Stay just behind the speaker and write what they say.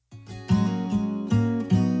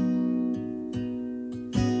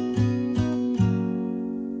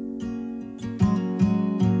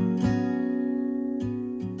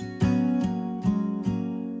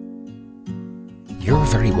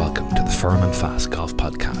very welcome to the Firm and Fast Golf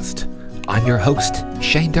Podcast. I'm your host,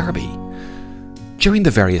 Shane Darby. During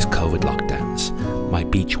the various COVID lockdowns, my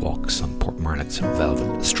beach walks on Portmarnock's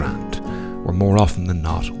Velvet Strand were more often than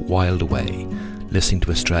not whiled away listening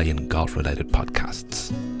to Australian golf-related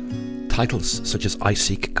podcasts. Titles such as I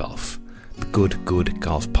Seek Golf, the Good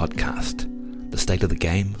Golf Podcast, The State of the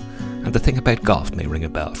Game, and The Thing About Golf may ring a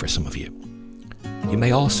bell for some of you. You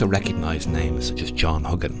may also recognise names such as John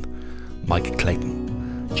Huggan, Mike Clayton,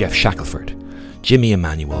 Jeff Shackelford, Jimmy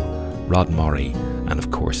Emanuel, Rod Murray, and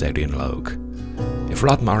of course Adrian Logue. If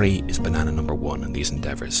Rod Murray is banana number one in these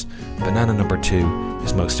endeavours, banana number two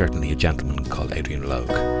is most certainly a gentleman called Adrian Logue,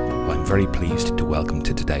 who I'm very pleased to welcome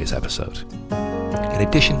to today's episode. In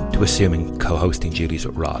addition to assuming co-hosting duties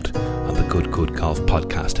with Rod on the Good Golf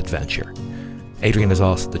Podcast adventure, Adrian is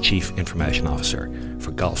also the Chief Information Officer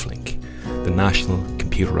for GolfLink, the national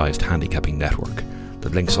computerised handicapping network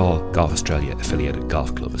that links all Golf Australia affiliated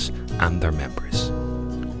golf clubs and their members.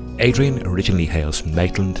 Adrian originally hails from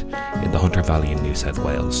Maitland in the Hunter Valley in New South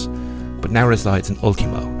Wales, but now resides in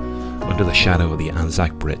Ultimo, under the shadow of the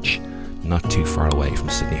Anzac Bridge, not too far away from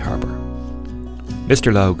Sydney Harbour.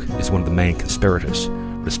 Mr. Logue is one of the main conspirators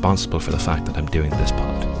responsible for the fact that I'm doing this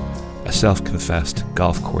pod. A self-confessed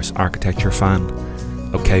golf course architecture fan,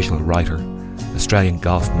 occasional writer, Australian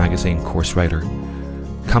Golf Magazine course writer,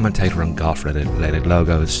 commentator on golf-related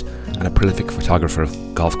logos, and a prolific photographer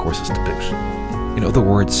of golf courses to boot. In other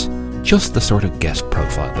words, just the sort of guest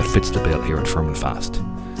profile that fits the bill here at Firm and Fast.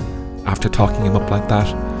 After talking him up like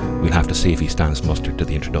that, we'll have to see if he stands muster to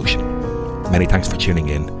the introduction. Many thanks for tuning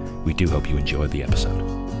in. We do hope you enjoyed the episode.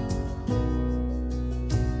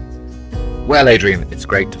 Well, Adrian, it's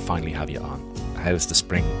great to finally have you on. How's the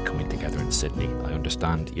spring coming together in Sydney? I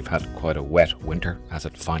understand you've had quite a wet winter as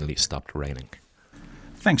it finally stopped raining.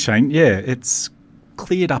 Thanks, Shane. Yeah, it's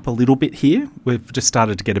cleared up a little bit here. We've just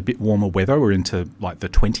started to get a bit warmer weather. We're into like the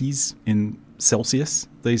 20s in Celsius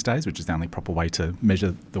these days, which is the only proper way to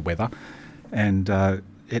measure the weather. And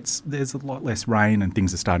there's a lot less rain and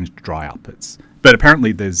things are starting to dry up. But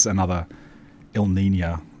apparently there's another El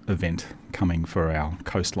Niño event coming for our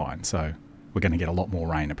coastline, so we're going to get a lot more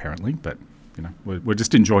rain apparently, but you know, we're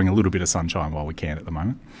just enjoying a little bit of sunshine while we can at the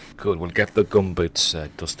moment. Good, we'll get the gumboots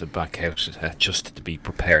dusted back out just to be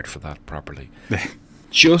prepared for that properly.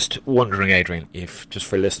 Just wondering, Adrian, if, just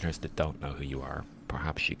for listeners that don't know who you are,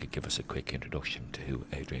 perhaps you could give us a quick introduction to who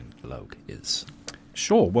Adrian Logue is.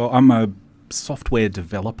 Sure, well, I'm a software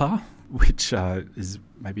developer, which is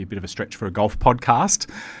maybe a bit of a stretch for a golf podcast,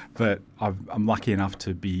 but I'm lucky enough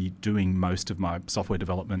to be doing most of my software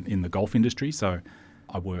development in the golf industry, so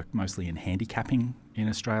I work mostly in handicapping in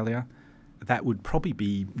Australia. That would probably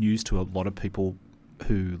be news to a lot of people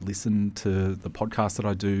who listen to the podcast that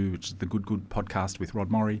I do, which is the Good Podcast with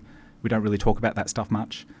Rod Murray. We don't really talk about that stuff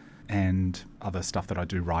much. And other stuff that I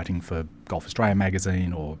do, writing for Golf Australia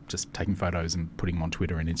magazine or just taking photos and putting them on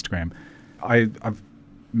Twitter and Instagram. I've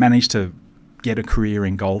managed to get a career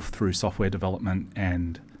in golf through software development,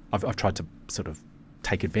 and I've tried to sort of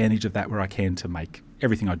take advantage of that where I can to make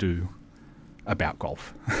everything I do about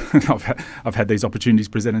golf. I've had these opportunities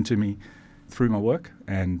presented to me through my work,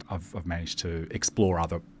 and I've managed to explore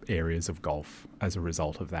other areas of golf as a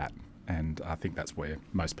result of that. And I think that's where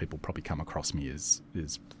most people probably come across me is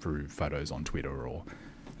through photos on Twitter or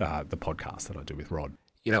the podcast that I do with Rod.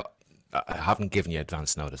 You know, I haven't given you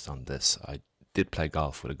advance notice on this. I did play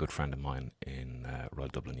golf with a good friend of mine in Royal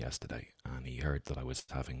Dublin yesterday, and he heard that I was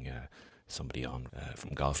having somebody on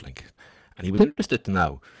from GolfLink, and he was interested to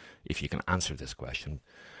know if you can answer this question.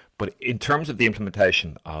 But in terms of the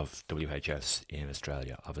implementation of WHS in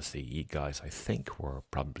Australia, obviously you guys, I think, were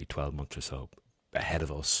probably 12 months or so ahead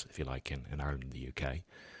of us, if you like, in Ireland and the UK.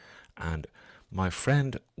 And my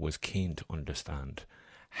friend was keen to understand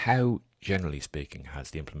how, generally speaking,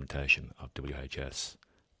 has the implementation of WHS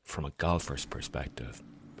from a golfer's perspective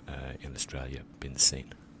in Australia been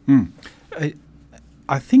seen?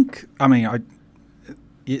 I think,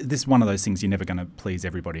 this is one of those things you're never going to please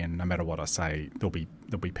everybody, and no matter what I say, there'll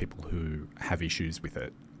be people who have issues with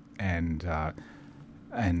it, and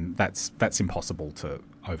that's impossible to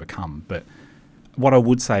overcome. But what I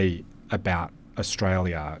would say about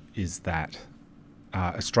Australia is that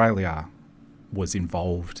Australia was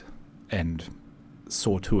involved and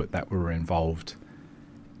saw to it that we were involved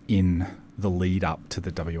in the lead up to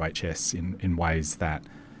the WHS in ways that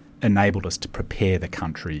enabled us to prepare the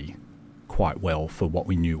country quite well for what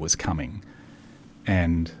we knew was coming.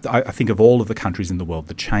 And I think of all of the countries in the world,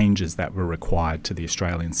 the changes that were required to the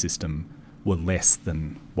Australian system were less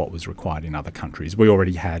than what was required in other countries. We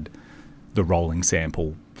already had the rolling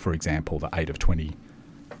sample, for example, the 8 of 20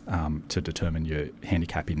 to determine your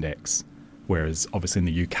handicap index. Whereas obviously in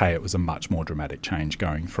the UK it was a much more dramatic change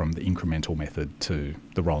going from the incremental method to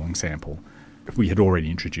the rolling sample. We had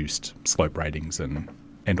already introduced slope ratings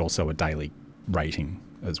and also a daily rating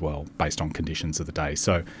as well based on conditions of the day.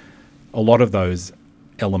 So a lot of those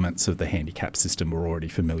elements of the handicap system were already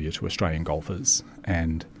familiar to Australian golfers,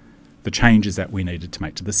 and the changes that we needed to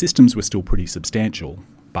make to the systems were still pretty substantial,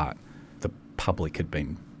 but the public had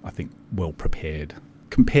been, I think, well prepared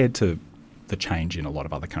compared to the change in a lot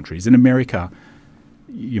of other countries. In America,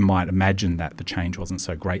 you might imagine that the change wasn't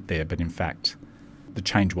so great there, but in fact the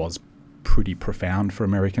change was pretty profound for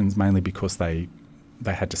Americans, mainly because they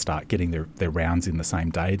had to start getting their rounds in the same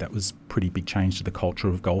day. That was a pretty big change to the culture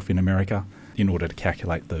of golf in America in order to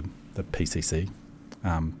calculate the PCC,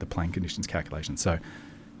 the playing conditions calculation. So,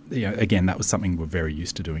 again, that was something we're very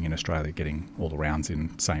used to doing in Australia, getting all the rounds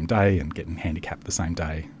in same day and getting handicapped the same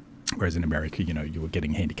day. Whereas in America, you were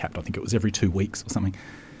getting handicapped, I think it was every 2 weeks or something.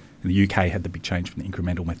 And the UK had the big change from the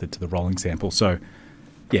incremental method to the rolling sample. So,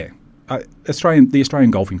 yeah, the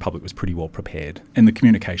Australian golfing public was pretty well prepared, and the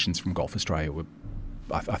communications from Golf Australia were,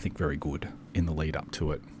 I think, very good in the lead up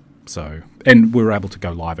to it. So, and we were able to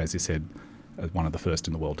go live, as you said, as one of the first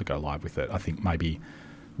in the world to go live with it. I think maybe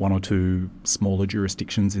one or two smaller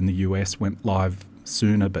jurisdictions in the US went live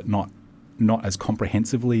sooner, but not as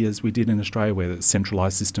comprehensively as we did in Australia, where the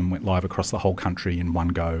centralised system went live across the whole country in one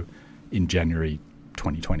go in January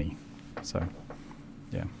 2020. So,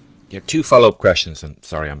 yeah. Yeah, 2 follow-up questions, and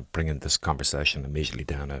sorry, I'm bringing this conversation immediately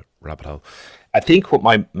down a rabbit hole. I think what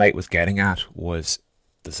my mate was getting at was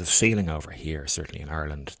there's a feeling over here, certainly in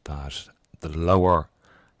Ireland, that the lower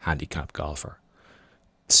handicap golfer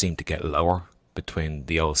seemed to get lower between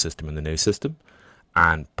the old system and the new system,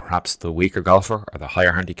 and perhaps the weaker golfer or the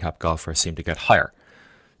higher handicap golfer seemed to get higher.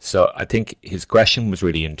 So I think his question was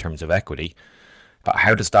really in terms of equity, but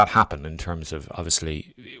how does that happen in terms of,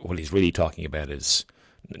 obviously, what he's really talking about is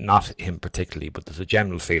not him particularly, but there's a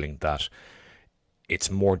general feeling that it's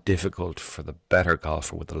more difficult for the better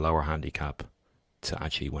golfer with the lower handicap to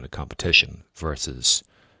actually win a competition versus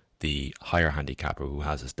the higher handicapper who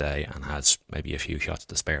has his day and has maybe a few shots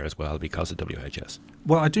to spare as well because of WHS.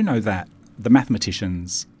 Well, I do know that the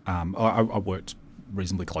mathematicians, I worked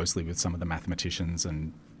reasonably closely with some of the mathematicians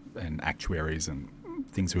and actuaries and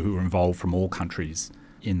things who were involved from all countries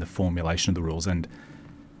in the formulation of the rules, and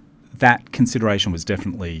that consideration was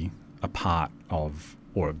definitely a part of,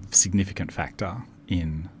 or a significant factor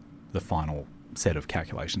in the final set of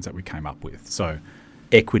calculations that we came up with. So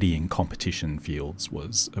equity in competition fields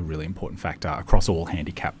was a really important factor across all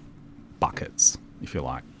handicap buckets, if you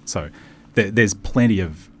like. So there's plenty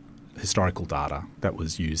of historical data that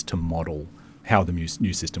was used to model how the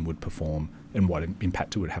new system would perform and what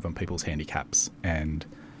impact it would have on people's handicaps and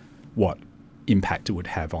what impact it would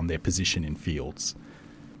have on their position in fields.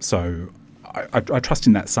 So I trust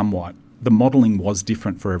in that somewhat. The modelling was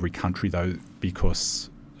different for every country, though, because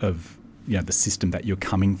of the system that you're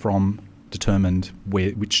coming from determined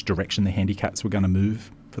which direction the handicaps were going to move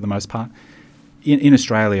for the most part. In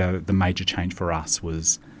Australia, the major change for us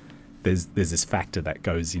was there's this factor that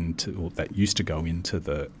goes into, or that used to go into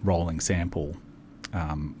the rolling sample,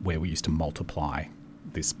 where we used to multiply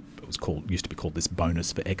this. Used to be called this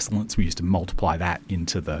bonus for excellence. We used to multiply that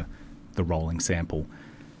into the rolling sample.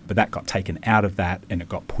 But that got taken out of that and it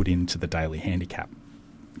got put into the daily handicap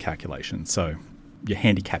calculation. So your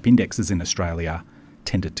handicap indexes in Australia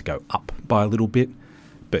tended to go up by a little bit,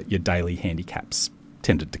 but your daily handicaps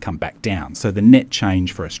tended to come back down. So the net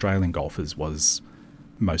change for Australian golfers was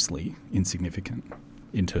mostly insignificant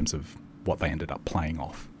in terms of what they ended up playing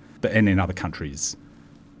off. And in other countries,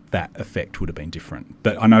 that effect would have been different.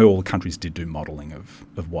 But I know all the countries did do modelling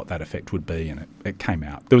of what that effect would be, and it came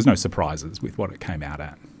out. There was no surprises with what it came out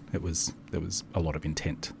at. There was a lot of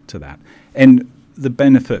intent to that. And the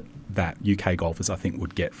benefit that UK golfers, I think,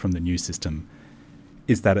 would get from the new system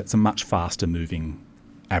is that it's a much faster moving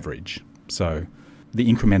average. So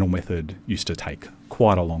the incremental method used to take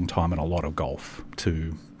quite a long time in a lot of golf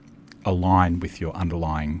to align with your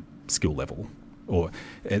underlying skill level. Or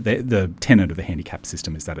the tenet of the handicap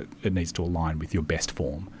system is that it needs to align with your best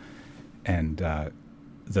form. And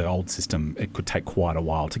the old system, it could take quite a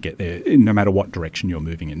while to get there, no matter what direction you're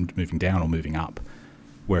moving in, moving down or moving up.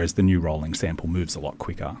 Whereas the new rolling sample moves a lot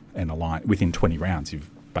quicker and within 20 rounds, you've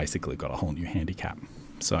basically got a whole new handicap.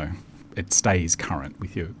 So it stays current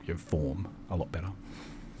with your form a lot better.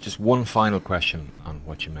 Just one final question on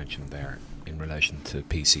what you mentioned there in relation to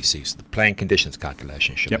PCC, so the playing conditions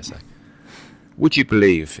calculation, should I say. Would you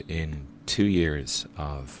believe in 2 years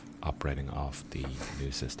of operating off the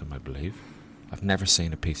new system, I believe, I've never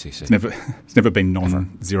seen a PCC. It's never been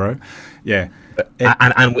non-zero. Yeah.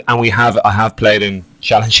 I have played in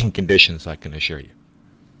challenging conditions, I can assure you,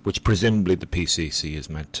 which presumably the PCC is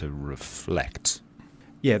meant to reflect.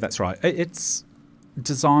 Yeah, that's right. It's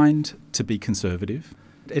designed to be conservative.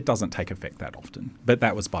 It doesn't take effect that often, but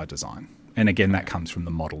that was by design. And again, that comes from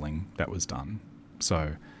the modelling that was done.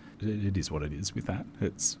 So it is what it is with that.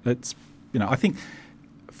 It's I think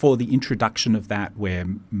for the introduction of that, where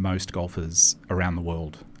most golfers around the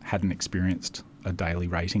world hadn't experienced a daily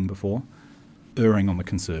rating before, erring on the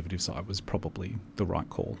conservative side was probably the right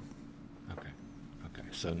call. Okay.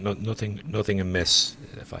 So nothing amiss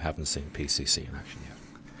if I haven't seen PCC in action yet.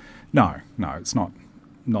 No, it's not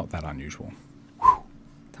that unusual.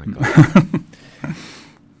 Thank God.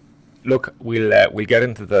 Look, we'll get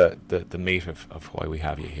into the meat of why we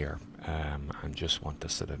have you here, and just want to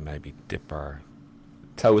sort of maybe dip our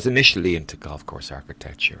toes initially into golf course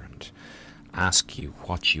architecture and ask you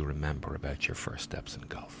what you remember about your first steps in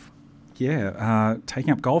golf. Yeah,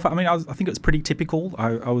 taking up golf. I mean, I think it was pretty typical.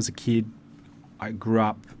 I was a kid. I grew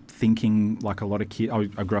up thinking like a lot of kids.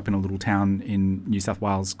 I grew up in a little town in New South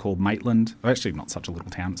Wales called Maitland. Actually, not such a little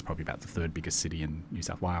town. It's probably about the third biggest city in New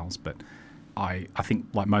South Wales. But I think,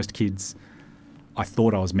 like most kids, I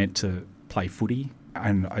thought I was meant to play footy,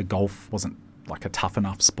 and golf wasn't like a tough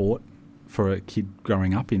enough sport for a kid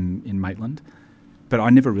growing up in Maitland. But I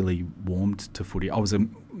never really warmed to footy. I was a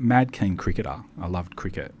mad keen cricketer. I loved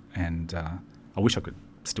cricket, and I wish I could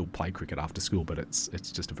still play cricket after school, but it's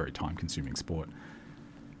just a very time-consuming sport.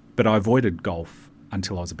 But I avoided golf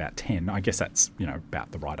until I was about 10. I guess that's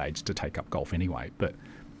about the right age to take up golf anyway. But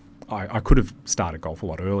I could have started golf a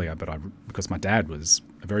lot earlier, but because my dad was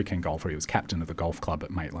a very keen golfer, he was captain of the golf club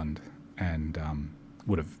at Maitland, and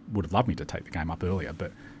would have loved me to take the game up earlier.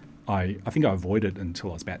 But I think I avoided it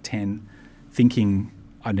until I was about 10, thinking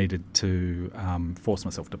I needed to force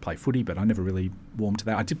myself to play footy, but I never really warmed to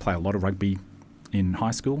that. I did play a lot of rugby in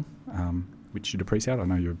high school, which you'd appreciate. I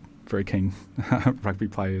know you're a very keen rugby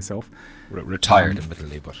player yourself. Retired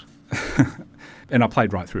admittedly, but... And I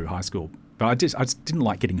played right through high school, but I just didn't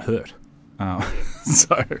like getting hurt.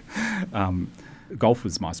 So golf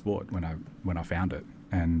was my sport when I found it.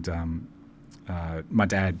 And my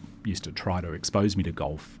dad used to try to expose me to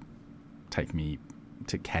golf, take me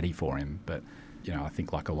to caddy for him, but I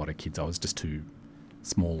think like a lot of kids, I was just too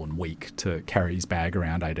small and weak to carry his bag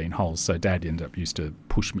around 18 holes. So Dad used to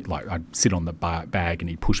push me, like I'd sit on the bag and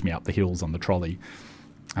he'd push me up the hills on the trolley.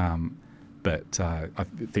 But I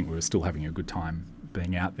think we were still having a good time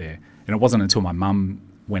being out there. And it wasn't until my mum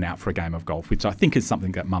went out for a game of golf, which I think is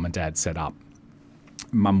something that Mum and Dad set up.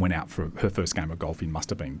 Mum went out for her first game of golf in must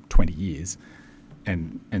have been 20 years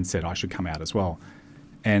and said I should come out as well.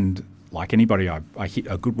 And like anybody, I hit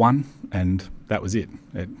a good one, and that was it.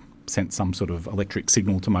 It sent some sort of electric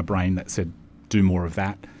signal to my brain that said, do more of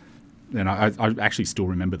that. And I actually still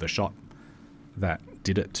remember the shot that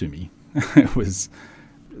did it to me. It was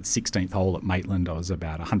 16th hole at Maitland. I was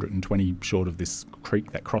about 120 short of this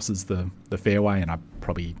creek that crosses the fairway, and I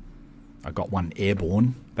got one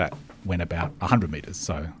airborne that went about 100 metres.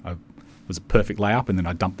 So it was a perfect layup, and then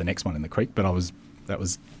I dumped the next one in the creek. But it was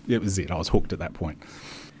it. I was hooked at that point.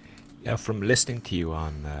 Yeah, from listening to you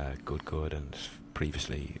on Good and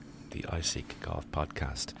previously the iSeek Golf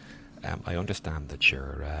podcast, I understand that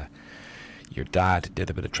your dad did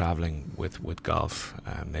a bit of travelling with golf,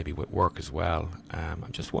 maybe with work as well.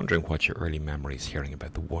 I'm just wondering what your early memories hearing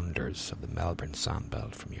about the wonders of the Melbourne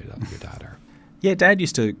Sandbelt from your dad are. Yeah, Dad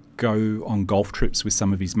used to go on golf trips with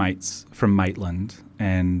some of his mates from Maitland,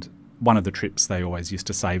 and one of the trips they always used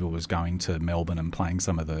to savour was going to Melbourne and playing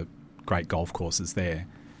some of the great golf courses there.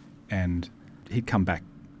 And he'd come back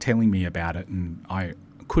telling me about it, and I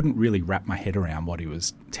couldn't really wrap my head around what he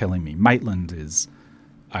was telling me. Maitland is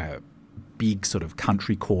a big sort of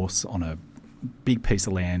country course on a big piece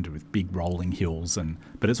of land with big rolling hills,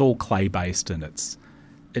 but it's all clay based, and it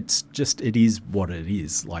is what it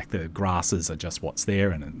is. Like the grasses are just what's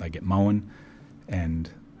there, and they get mown, and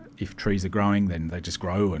if trees are growing, then they just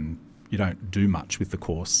grow, and you don't do much with the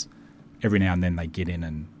course. Every now and then they get in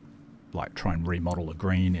and like try and remodel a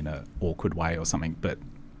green in an awkward way or something, but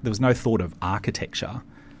there was no thought of architecture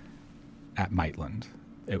at Maitland.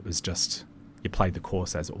 It was just you played the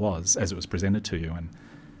course as it was presented to you, and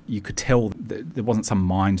you could tell that there wasn't some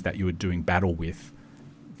mind that you were doing battle with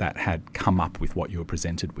that had come up with what you were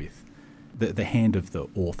presented with. The hand of the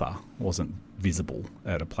author wasn't visible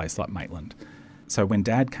at a place like Maitland. So when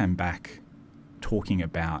Dad came back talking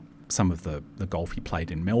about some of the golf he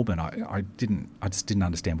played in Melbourne, I just didn't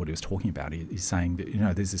understand what he was talking about. He's saying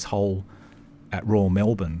that there's this hole at Royal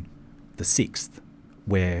Melbourne, the 6th,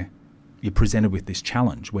 where you're presented with this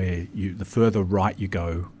challenge where the further right you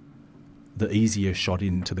go, the easier shot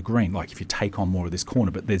into the green. Like if you take on more of this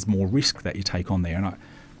corner, but there's more risk that you take on there. And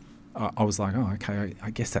I was like, oh, okay,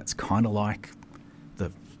 I guess that's kind of like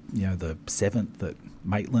the 7th at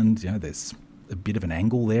Maitland. There's a bit of an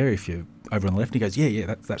angle there if you're over on the left. And he goes,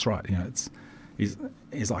 yeah, that's right.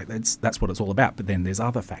 He's like, that's what it's all about. But then there's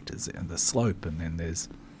other factors, and the slope, and then there's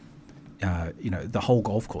the whole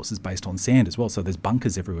golf course is based on sand as well. So there's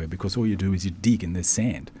bunkers everywhere because all you do is you dig and there's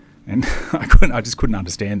sand. And I just couldn't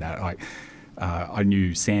understand that. I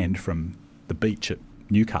knew sand from the beach at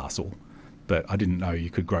Newcastle, but I didn't know you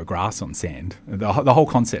could grow grass on sand. The whole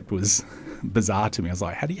concept was bizarre to me. I was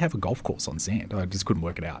like, how do you have a golf course on sand? I just couldn't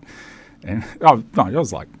work it out. And I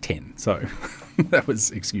was like 10, so that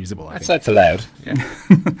was excusable, I think. That's allowed. Yeah.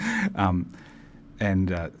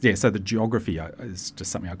 So the geography is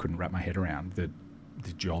just something I couldn't wrap my head around, the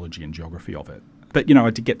geology and geography of it. But, I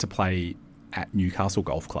did get to play at Newcastle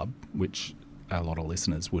Golf Club, which a lot of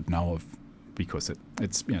listeners would know of because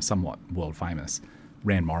it's somewhat world famous.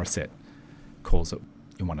 Rand Morissette calls it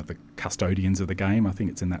one of the custodians of the game. I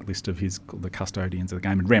think it's in that list of the custodians of the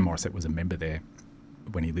game. And Rand Morissette was a member there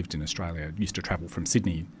when he lived in Australia. Used to travel from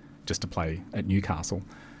Sydney just to play at Newcastle.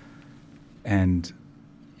 And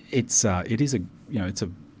it is a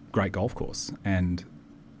great golf course. And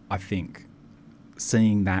I think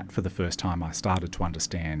seeing that for the first time, I started to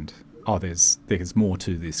understand, there's more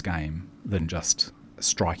to this game than just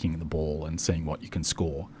striking the ball and seeing what you can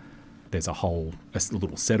score. There's a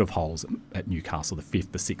little set of holes at Newcastle, the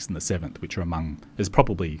 5th, the 6th and the 7th, which is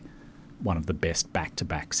probably one of the best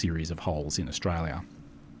back-to-back series of holes in Australia.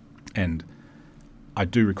 And I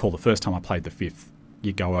do recall the first time I played the 5th,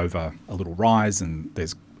 you go over a little rise and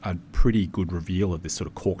there's a pretty good reveal of this sort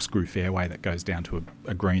of corkscrew fairway that goes down to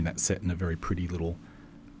a green that's set in a very pretty little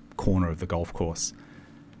corner of the golf course.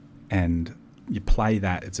 And you play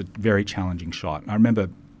that, it's a very challenging shot. And I remember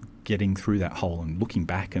getting through that hole and looking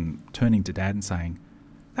back and turning to Dad and saying,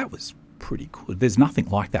 that was pretty good. There's nothing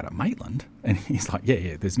like that at Maitland. And he's like,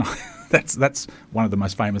 yeah, there's not. That's one of the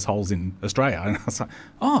most famous holes in Australia. And I was like,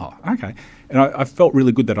 oh, okay. And I felt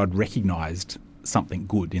really good that I'd recognised something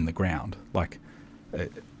good in the ground. Like,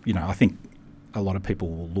 I think a lot of people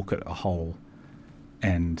will look at a hole,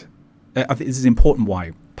 and I think this is important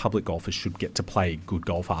why public golfers should get to play good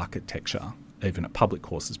golf architecture, even at public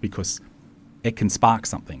courses, because it can spark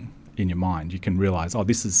something in your mind. You can realise,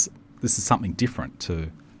 this is something different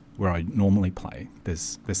to where I normally play.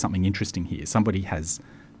 There's something interesting here. Somebody has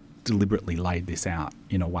deliberately laid this out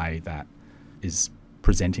in a way that is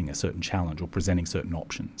presenting a certain challenge or presenting certain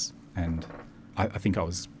options. And I think I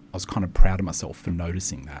was kind of proud of myself for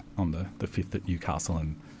noticing that on the 5th at Newcastle,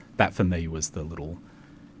 and that for me was the little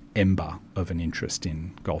ember of an interest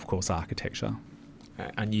in golf course architecture.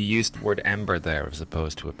 And you used the word ember there as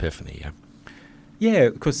opposed to epiphany, yeah? Yeah,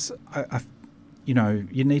 because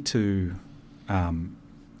you need to.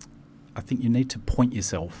 I think you need to point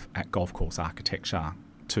yourself at golf course architecture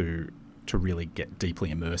to really get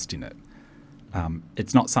deeply immersed in it.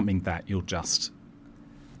 It's not something that you'll just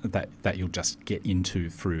get into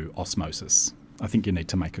through osmosis. I think you need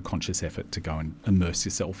to make a conscious effort to go and immerse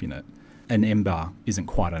yourself in it. An ember isn't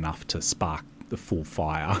quite enough to spark the full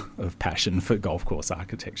fire of passion for golf course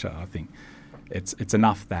architecture. I think it's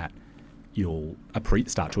enough that you'll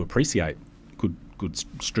start to appreciate good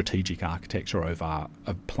strategic architecture over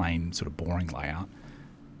a plain sort of boring layout,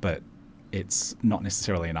 but it's not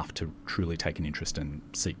necessarily enough to truly take an interest and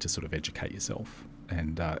seek to sort of educate yourself.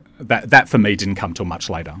 And that for me didn't come till much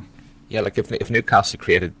later. Yeah, like if Newcastle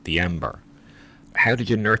created the ember, how did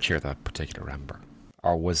you nurture that particular ember?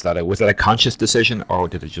 Or was that a conscious decision, or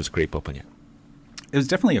did it just creep up on you? It was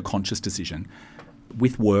definitely a conscious decision.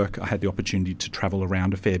 With work, I had the opportunity to travel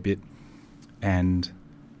around a fair bit, and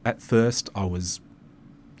at first I was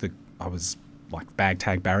like bag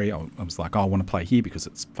tag Barry. I was like, I want to play here because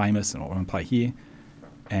it's famous, and I want to play here.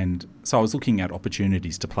 And so I was looking at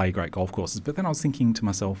opportunities to play great golf courses, but then I was thinking to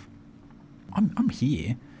myself, I'm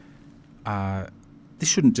here. This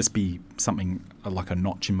shouldn't just be something like a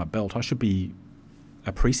notch in my belt. I should be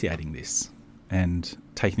appreciating this and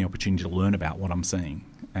taking the opportunity to learn about what I'm seeing.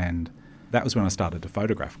 And that was when I started to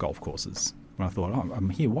photograph golf courses. When I thought, I'm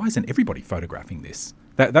here. Why isn't everybody photographing this?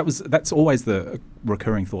 That's always the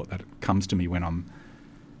recurring thought that comes to me when I'm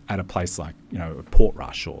at a place like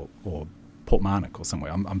Portrush or Portmarnock or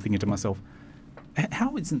somewhere. I'm thinking to myself,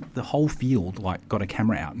 how isn't the whole field got a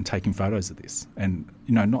camera out and taking photos of this? And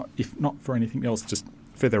if not for anything else, just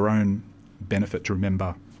for their own benefit to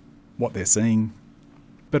remember what they're seeing,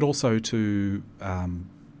 but also to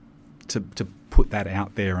put that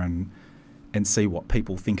out there and see what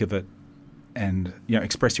people think of it and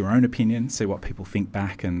express your own opinion, see what people think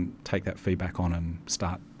back, and take that feedback on and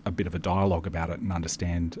start a bit of a dialogue about it and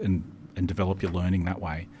understand and develop your learning that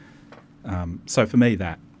way. So for me,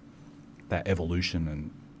 that evolution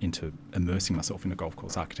and into immersing myself in golf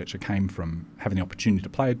course architecture came from having the opportunity to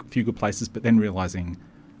play a few good places, but then realising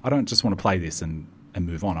I don't just want to play this and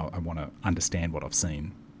move on. I want to understand what I've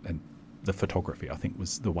seen, and the photography, I think,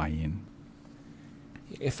 was the way in.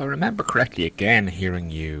 If I remember correctly, again, hearing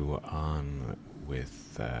you on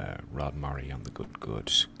with Rod Murray on the Good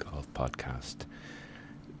Golf podcast,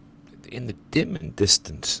 in the dim and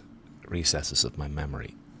distant recesses of my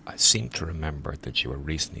memory, I seem to remember that you were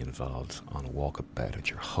recently involved on a walkabout at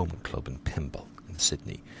your home club in Pymble in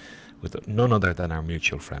Sydney with none other than our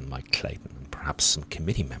mutual friend Mike Clayton and perhaps some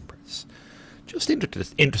committee members. Just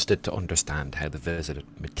interested to understand how the visit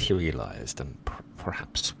materialised and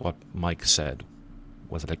perhaps what Mike said.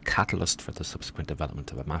 Was it a catalyst for the subsequent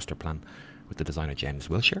development of a master plan with the designer James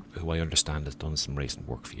Wilshire, who I understand has done some recent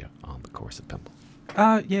work for you on the course at Pymble?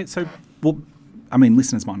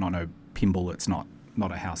 Listeners might not know Pymble. It's not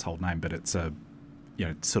a household name, but it's a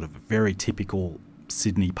sort of a very typical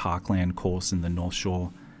Sydney parkland course in the North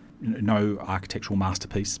Shore. No architectural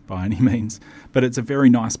masterpiece by any means, but it's a very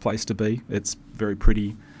nice place to be. It's very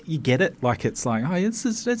pretty. You get it, it's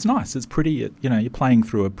nice, it's pretty. You're playing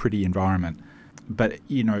through a pretty environment. But,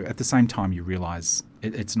 at the same time, you realise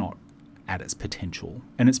it's not at its potential.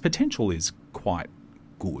 And its potential is quite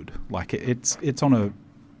good. It's on a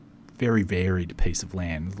very varied piece of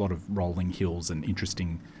land, a lot of rolling hills and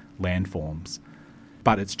interesting landforms.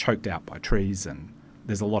 But it's choked out by trees and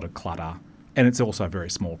there's a lot of clutter. And it's also a very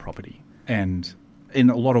small property. And in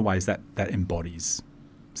a lot of ways, that embodies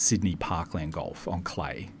Sydney parkland golf on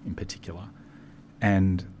clay in particular.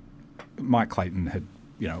 And Mike Clayton had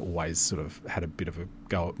always sort of had a bit of a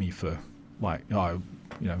go at me for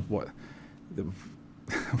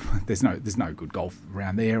there's no good golf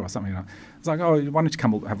around there or something. It's like, why don't you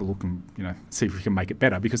come have a look and see if we can make it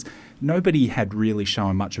better, because nobody had really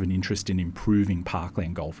shown much of an interest in improving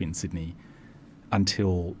parkland golf in Sydney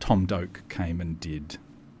until Tom Doak came and did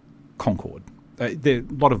Concord. There are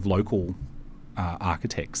a lot of local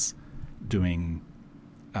architects doing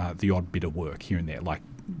the odd bit of work here and there, like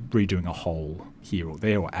redoing a hole here or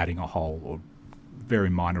there, or adding a hole, or very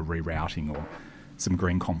minor rerouting, or some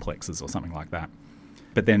green complexes or something like that.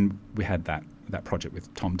 But then we had that project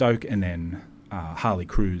with Tom Doak, and then Harley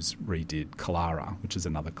Cruz redid Kalara, which is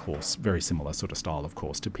another course, very similar sort of style of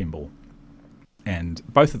course to Pymble. And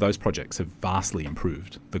both of those projects have vastly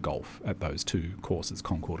improved the golf at those two courses,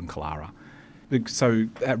 Concord and Kalara. So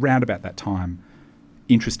at round about that time,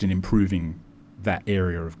 interest in improving that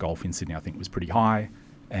area of golf in Sydney, I think, was pretty high.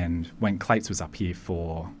 And when Clates was up here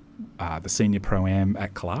for the senior pro-am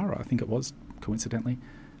at Kalara, I think it was, coincidentally,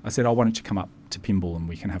 I said, why don't you come up to Pymble and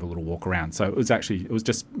we can have a little walk around. So it was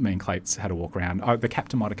just me and Clates had a walk around. The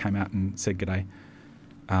captain might have came out and said g'day,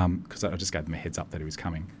 because I just gave him a heads up that he was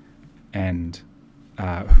coming. And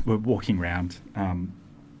we're walking around.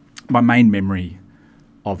 My main memory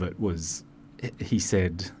of it was he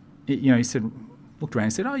said, looked around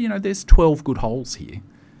and said, there's 12 good holes here.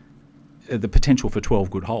 The potential for 12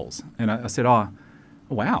 good holes. And I said,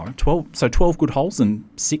 wow, 12. So 12 good holes and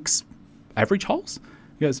 6 average holes?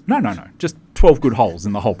 He goes, no, just 12 good holes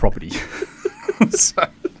in the whole property. so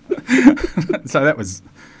that was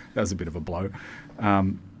a bit of a blow.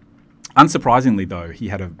 Unsurprisingly, though, he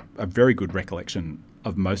had a very good recollection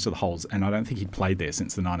of most of the holes, and I don't think he'd played there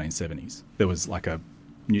since the 1970s. There was like a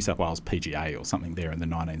New South Wales PGA or something there in the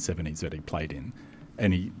 1970s that he played in,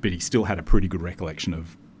 but he still had a pretty good recollection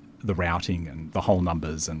of the routing and the hole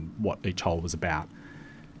numbers and what each hole was about.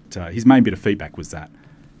 His main bit of feedback was that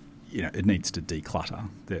it needs to declutter,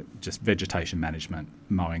 just vegetation management,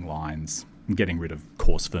 mowing lines, and getting rid of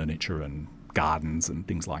coarse furniture and gardens and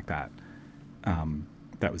things like that.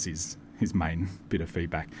 That was his main bit of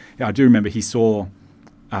feedback. Yeah, I do remember he saw,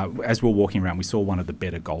 as we were walking around, we saw one of the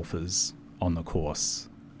better golfers on the course.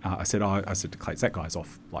 I said to Clates, that guy's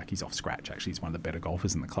off, he's off scratch, actually. He's one of the better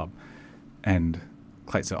golfers in the club. And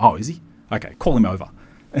Clates said, is he? Okay, call him over.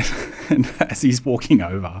 And as he's walking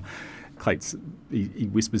over, Clates, he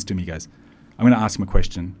whispers to me, he goes, I'm going to ask him a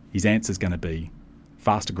question. His answer's going to be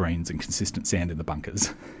faster greens and consistent sand in the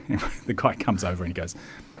bunkers. The guy comes over and he goes,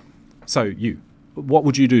 so what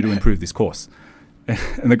would you do to improve this course?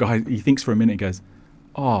 And the guy, he thinks for a minute, he goes,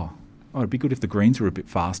 it'd be good if the greens were a bit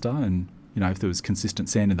faster and, if there was consistent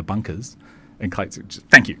sand in the bunkers. And Clates said,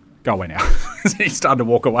 thank you, go away now. He started to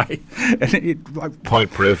walk away. And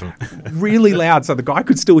point proven. Really loud, so the guy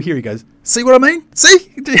could still hear. He goes, see what I mean?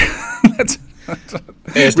 See?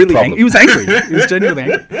 That's really angry. He was angry. He was genuinely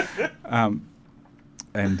angry.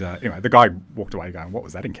 Anyway, the guy walked away going, "What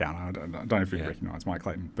was that encounter?" I don't know if you recognise Mike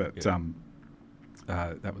Clayton, but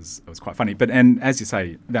that was quite funny. But and as you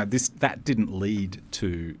say, that didn't lead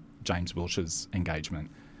to James Wilshire's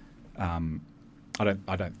engagement. I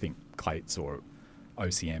don't think Clates or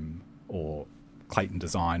OCM or Clayton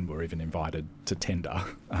Design were even invited to tender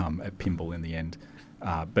at Pymble in the end.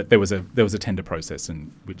 But there was a tender process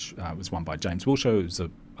which was won by James Wilshire, who's a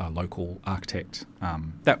local architect.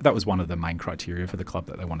 That was one of the main criteria for the club,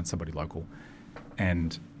 that they wanted somebody local.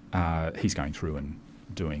 And he's going through and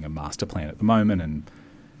doing a master plan at the moment, and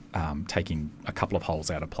taking a couple of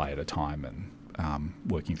holes out of play at a time, and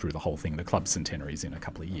working through the whole thing. The club's centenary is in a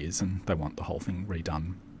couple of years, and they want the whole thing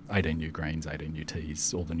redone. 18 new greens, 18 new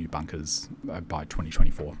tees, all the new bunkers by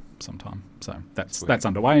 2024 sometime. So that's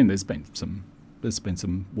underway, and there's been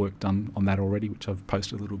some work done on that already, which I've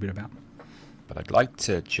posted a little bit about. But I'd like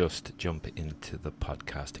to just jump into the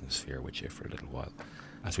podcasting sphere with you for a little while.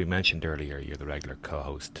 As we mentioned earlier, you're the regular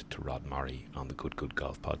co-host to Rod Murray on the Good Good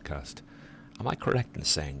Golf podcast. Am I correct in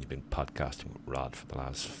saying you've been podcasting with Rod for the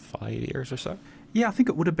last 5 years or so? Yeah, I think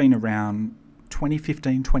it would have been around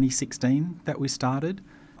 2015, 2016 that we started.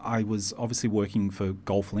 I was obviously working for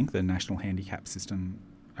GolfLink, the national handicap system,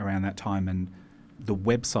 around that time, and the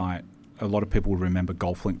website, a lot of people will remember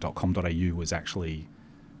golflink.com.au was actually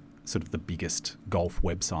sort of the biggest golf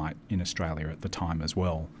website in Australia at the time as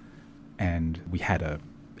well. And we had a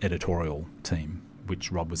editorial team,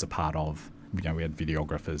 which Rod was a part of. We had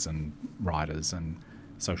videographers and writers and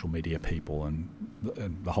social media people and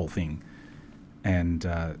the whole thing. And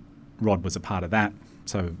Rod was a part of that.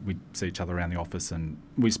 So we'd see each other around the office, and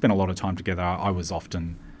we spent a lot of time together. I was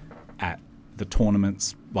often at the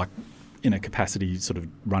tournaments, like in a capacity sort of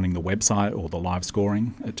running the website or the live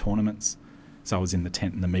scoring at tournaments. So I was in the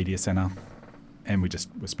tent in the media centre, and we just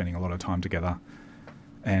were spending a lot of time together.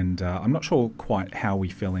 And I'm not sure quite how we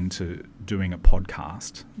fell into doing a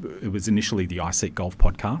podcast. It was initially the iSeek Golf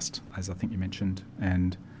podcast, as I think you mentioned,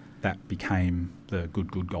 and that became the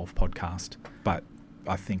Good Good Golf podcast. But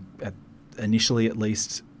I think initially, at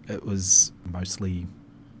least, it was mostly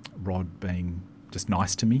Rod being just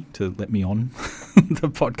nice to me to let me on the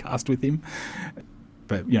podcast with him.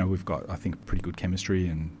 But, we've got, I think, pretty good chemistry,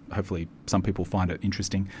 and hopefully some people find it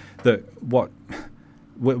interesting. We're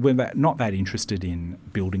not that interested in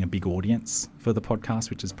building a big audience for the podcast,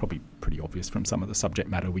 which is probably pretty obvious from some of the subject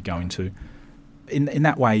matter we go into. In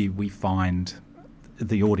that way, we find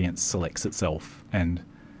the audience selects itself, and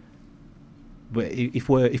if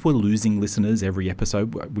we're losing listeners every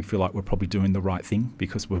episode, we feel like we're probably doing the right thing,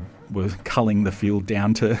 because we're culling the field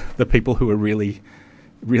down to the people who are really,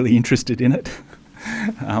 really interested in it.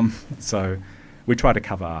 So we try to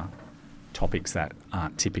cover topics that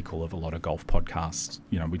aren't typical of a lot of golf podcasts.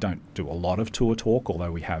 We don't do a lot of tour talk,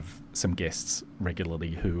 although we have some guests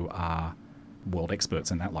regularly who are world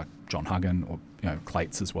experts in that, like John Huggan or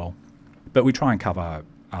Clates as well. But we try and cover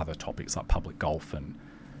other topics like public golf and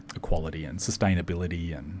equality and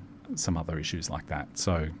sustainability and some other issues like that.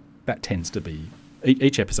 So that tends to be,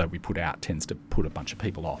 each episode we put out tends to put a bunch of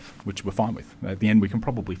people off, which we're fine with. At the end, we can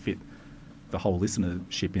probably fit the whole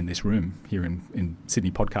listenership in this room here in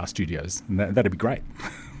Sydney Podcast Studios, and that'd be great.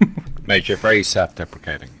 Mate, you're very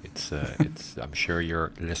self-deprecating. It's I'm sure your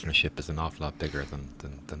listenership is an awful lot bigger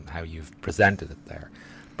than how you've presented it there.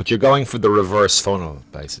 But you're going for the reverse funnel,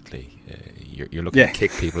 basically. You're looking to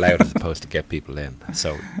kick people out as opposed to get people in.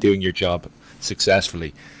 So doing your job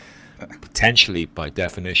successfully, potentially by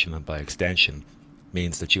definition and by extension,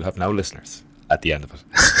 means that you have no listeners at the end of it.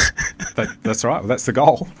 That's right. Well, that's the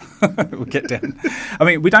goal. We'll get down. I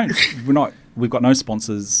mean, we've got no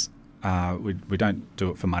sponsors. We don't do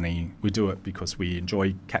it for money. We do it because we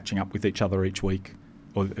enjoy catching up with each other each week,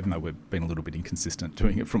 or even though we've been a little bit inconsistent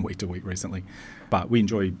doing it from week to week recently. But we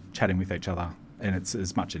enjoy chatting with each other, and it's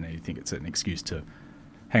as much as anything, it's an excuse to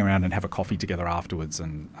hang around and have a coffee together afterwards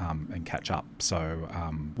and catch up. So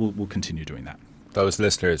we'll continue doing that. Those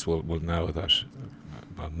listeners will know that.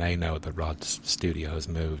 May know that Rod's studio has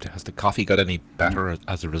moved. Has the coffee got any better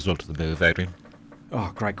as a result of the move, Adrian?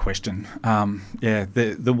 Oh, great question.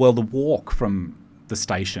 The walk from the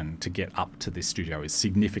station to get up to this studio is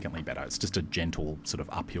significantly better. It's just a gentle sort of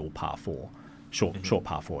uphill par 4, short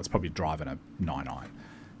par 4. It's probably driving a 9-iron,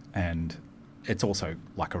 and it's also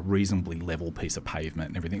like a reasonably level piece of pavement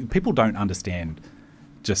and everything. People don't understand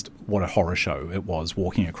just what a horror show it was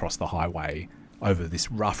walking across the highway over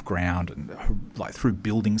this rough ground and like through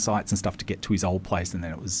building sites and stuff to get to his old place, and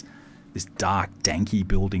then it was this dark, danky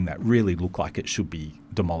building that really looked like it should be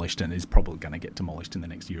demolished and is probably going to get demolished in the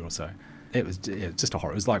next year or so. It was just a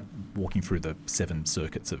horror. It was like walking through the seventh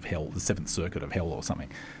circuit of hell or something.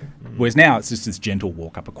 Whereas now it's just this gentle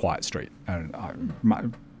walk up a quiet street. And I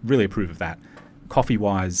really approve of that.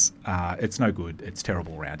 Coffee-wise, it's no good. It's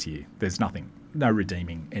terrible around here. There's no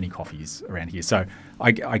redeeming any coffees around here. So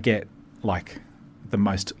I get like the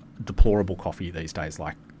most deplorable coffee these days,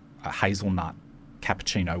 like a hazelnut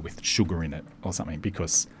cappuccino with sugar in it or something,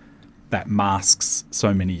 because that masks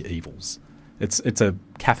so many evils. It's a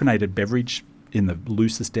caffeinated beverage in the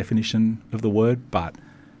loosest definition of the word, but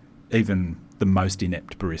even the most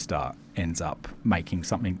inept barista ends up making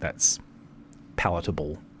something that's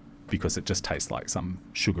palatable because it just tastes like some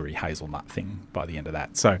sugary hazelnut thing by the end of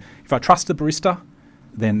that. So if I trust the barista,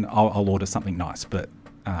 then I'll order something nice, but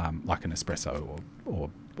like an espresso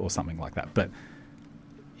or something like that. But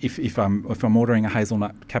if I'm ordering a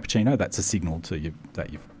hazelnut cappuccino, that's a signal to you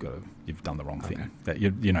that you've done the wrong thing. That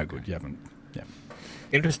you're no good. You haven't. Yeah.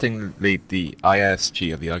 Interestingly, the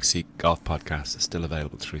ISG of the IC Golf Podcast is still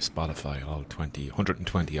available through Spotify, all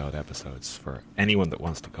 120 odd episodes, for anyone that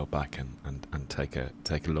wants to go back and take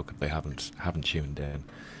a look if they haven't tuned in.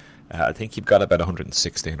 I think you've got about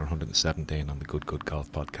 116 or 117 on the Good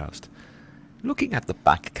Golf Podcast. Looking at the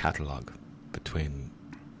back catalogue between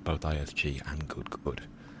both ISG and Good,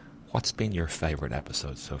 what's been your favourite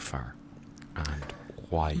episode so far, and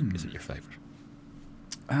why is it your favourite?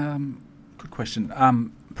 Good question.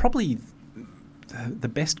 Probably the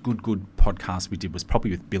best Good podcast we did was probably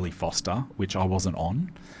with Billy Foster, which I wasn't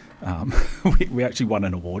on. We actually won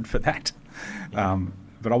an award for that.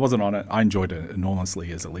 But I wasn't on it. I enjoyed it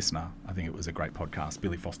enormously as a listener. I think it was a great podcast.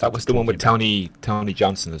 Billy Foster. That was the one with Tony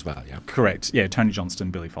Johnston as well, yeah? Correct. Yeah, Tony Johnston,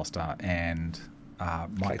 Billy Foster, and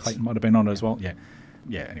Mike Clayton might have been on it as well. Yeah.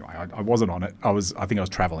 Yeah, anyway, I wasn't on it. I think I was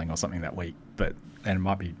travelling or something that week, and it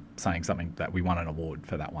might be saying something that we won an award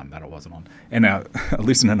for that one that I wasn't on. And our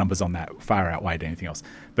listener numbers on that far outweighed anything else.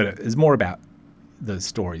 But it's more about the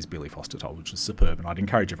stories Billy Foster told, which was superb, and I'd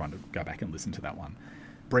encourage everyone to go back and listen to that one.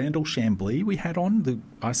 Brandel Chambly we had on the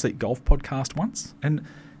I Seek Golf podcast once, and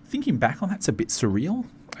thinking back on that's a bit surreal.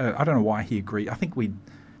 I don't know why he agreed. I think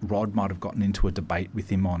Rod might have gotten into a debate with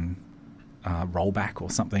him on rollback or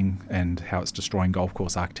something and how it's destroying golf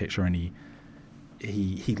course architecture, and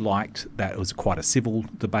he liked that it was quite a civil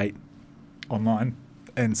debate online,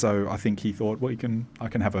 and so I think he thought, well, I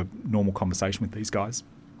can have a normal conversation with these guys.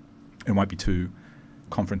 It won't be too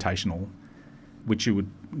confrontational, which you would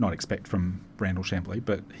not expect from Brandel Chambly,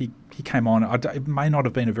 but he came on. It may not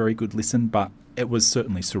have been a very good listen, but it was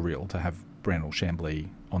certainly surreal to have Brandel Chambly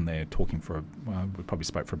on there talking we probably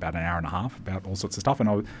spoke for about an hour and a half about all sorts of stuff, and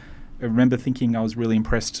I remember thinking I was really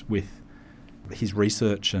impressed with his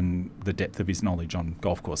research and the depth of his knowledge on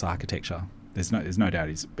golf course architecture. There's no doubt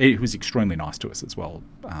he was extremely nice to us as well,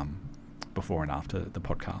 before and after the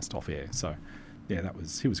podcast off air. So yeah,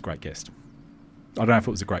 he was a great guest. I don't know if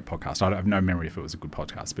it was a great podcast. I have no memory if it was a good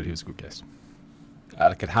podcast, but he was a good guest.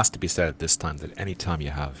 It has to be said at this time that any time you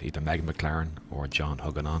have either Meg McLaren or John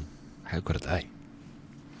Huggan on, how good are they?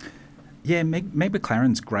 Yeah, Meg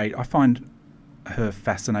McLaren's great. I find her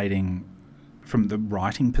fascinating from the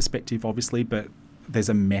writing perspective, obviously, but there's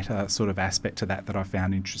a meta sort of aspect to that I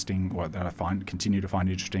found interesting, or that I continue to find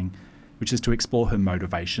interesting, which is to explore her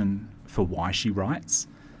motivation for why she writes.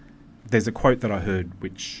 There's a quote that I heard,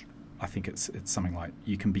 which I think it's something like,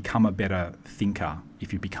 you can become a better thinker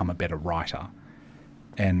if you become a better writer.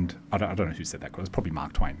 And I don't know who said that quote. It's probably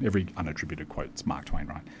Mark Twain. Every unattributed quote's Mark Twain,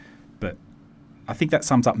 right? But I think that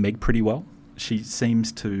sums up Meg pretty well. She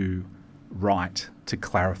seems to write to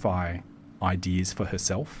clarify ideas for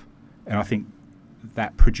herself, and I think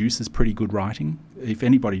that produces pretty good writing. If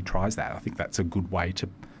anybody tries that, I think that's a good way to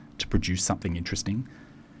produce something interesting,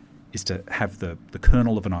 is to have the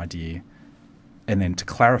kernel of an idea and then to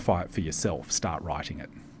clarify it for yourself, start writing it.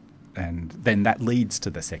 And then that leads to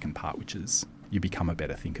the second part, which is you become a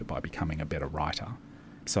better thinker by becoming a better writer.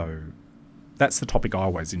 So that's the topic I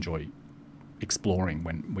always enjoy exploring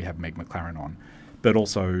when we have Meg McLaren on. But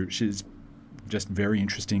also she's just very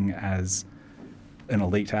interesting as an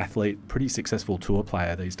elite athlete, pretty successful tour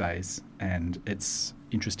player these days. And it's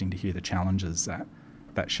interesting to hear the challenges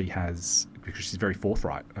that she has, because she's very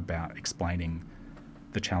forthright about explaining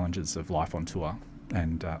the challenges of life on tour.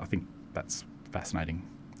 And I think that's fascinating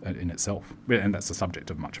in itself. And that's the subject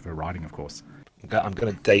of much of her writing, of course. I'm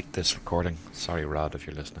going to date this recording. Sorry, Rod, if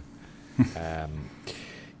you're listening.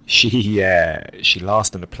 She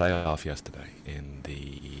lost in the playoff yesterday in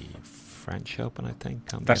the French Open, I think.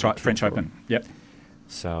 That's right, French Open. Yep.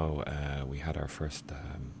 So we had our first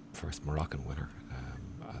Moroccan winner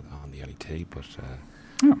on the LET, but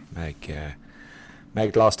Oh.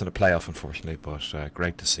 Meg lost in a playoff, unfortunately, but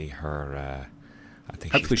great to see her. I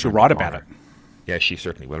think Hopefully she's she'll turned write the about corner. it. Yeah, she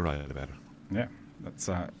certainly will write about it. Yeah,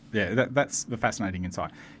 that's the fascinating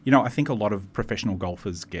insight. I think a lot of professional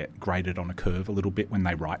golfers get graded on a curve a little bit when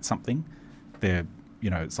they write something. They're,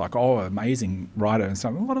 it's like, oh, amazing writer and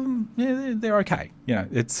stuff. A lot of them, yeah, they're okay.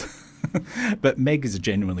 It's, but Meg is a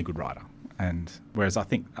genuinely good writer, and whereas I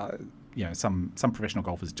think, some professional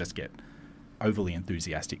golfers just get overly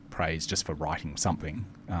enthusiastic praise just for writing something.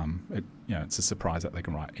 It's a surprise that they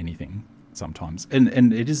can write anything sometimes,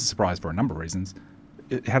 and it is a surprise for a number of reasons.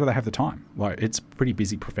 How do they have the time? Like, it's a pretty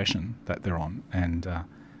busy profession that they're on, and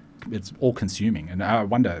it's all consuming. And I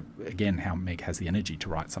wonder again how Meg has the energy to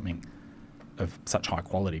write something of such high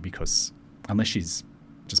quality, because unless she's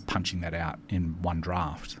just punching that out in one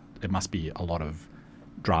draft, it must be a lot of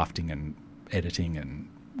drafting and editing and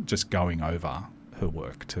just going over her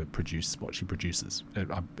work to produce what she produces.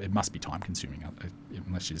 It must be time consuming,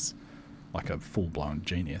 unless she's like a full-blown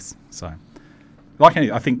genius. So,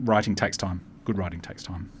 I think writing takes time. Good writing takes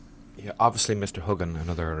time. Yeah, obviously Mr. Huggin,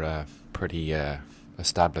 another pretty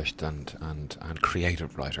established and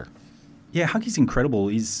creative writer. Yeah, Huggy's incredible.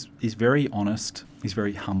 He's very honest. He's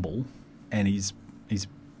very humble, and he's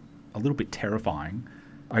a little bit terrifying.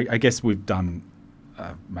 I guess we've done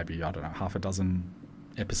maybe, I don't know, half a dozen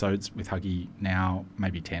episodes with Huggy now,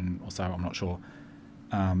 maybe 10 or so, I'm not sure.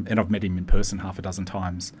 And I've met him in person half a dozen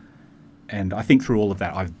times. And I think through all of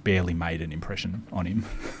that, I've barely made an impression on him.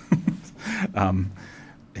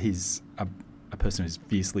 He's a person who's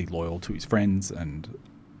fiercely loyal to his friends and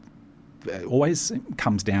always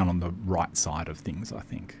comes down on the right side of things, I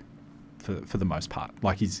think, for the most part.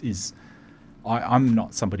 Like, I'm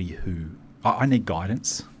not somebody who... I need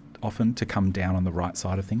guidance often to come down on the right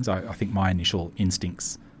side of things. I think my initial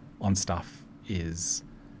instincts on stuff is,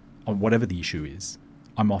 on whatever the issue is,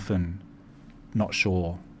 I'm often not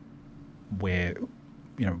sure where,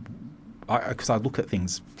 because I look at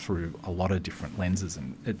things through a lot of different lenses,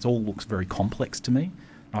 and it all looks very complex to me.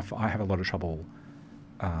 I have a lot of trouble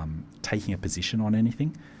taking a position on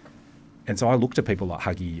anything. And so I look to people like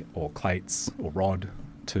Huggy or Clates or Rod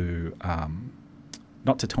to,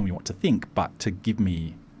 not to tell me what to think, but to give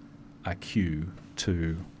me a cue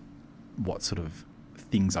to what sort of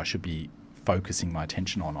things I should be focusing my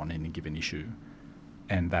attention on any given issue.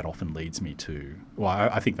 And that often leads me to,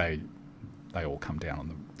 I think they all come down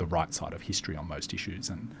on the right side of history on most issues,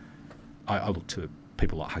 and I look to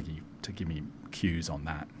people like Huggy to give me cues on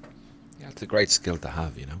that. Yeah, it's a great skill to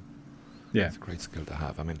have, Yeah, it's a great skill to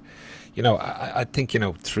have. I mean, I think,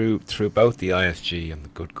 through both the ISG and the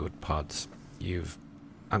Good pods,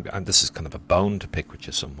 and this is kind of a bone to pick with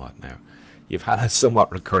you somewhat now, you've had a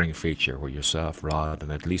somewhat recurring feature where yourself, Rod,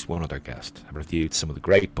 and at least one other guest have reviewed some of the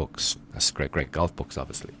great books, great golf books,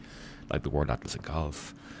 obviously, like the World Atlas of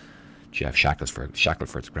Golf, Jeff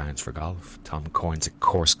Shackelford's Grounds for Golf, Tom Coyne's A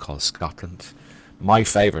Course Called Scotland. My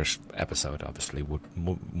favourite episode, obviously,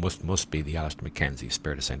 must be the Alistair Mackenzie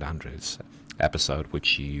Spirit of St Andrews episode,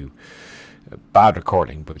 which bad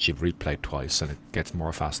recording, but you've replayed twice, and it gets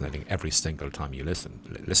more fascinating every single time you listen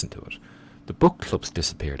to it. The book club's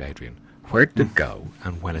disappeared, Adrian. Where did it go,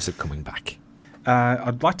 and when is it coming back?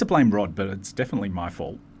 I'd like to blame Rod, but it's definitely my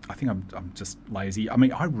fault. I think I'm just lazy. I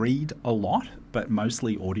mean, I read a lot, but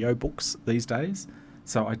mostly audiobooks these days.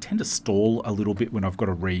 So I tend to stall a little bit when I've got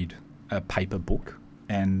to read a paper book.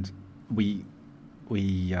 And we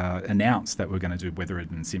announced that we're going to do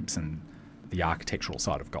Weathered and Simpson, the architectural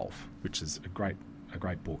side of golf, which is a great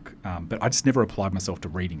book. But I just never applied myself to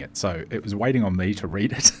reading it. So it was waiting on me to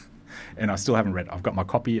read it, and I still haven't read it. I've got my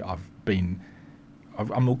copy. I'm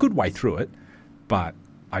a good way through it, but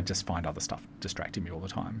I just find other stuff distracting me all the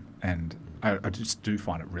time. And I just do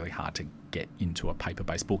find it really hard to get into a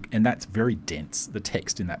paper-based book. And that's very dense. The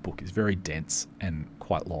text in that book is very dense and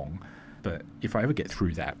quite long. But if I ever get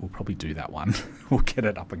through that, we'll probably do that one. We'll get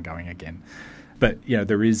it up and going again. But,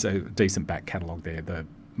 there is a decent back catalogue there.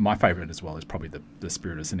 My favourite as well is probably the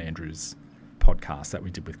Spirit of St Andrews podcast that we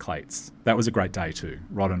did with Clates. That was a great day too.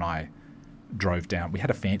 Rod and I drove down. We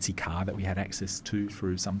had a fancy car that we had access to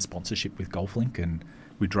through some sponsorship with GolfLink, and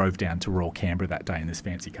we drove down to Royal Canberra that day in this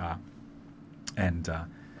fancy car. And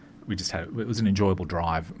it was an enjoyable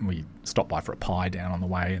drive. We stopped by for a pie down on the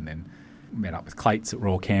way, and then met up with Clates at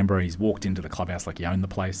Royal Canberra. He's walked into the clubhouse like he owned the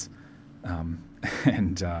place.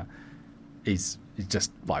 He's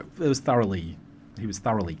just like, he was thoroughly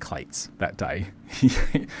Clates that day.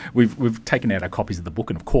 We've taken out our copies of the book,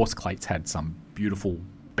 and of course Clates had some beautiful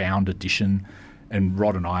bound edition, and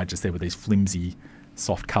Rod and I are just there with these flimsy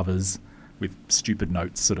soft covers, with stupid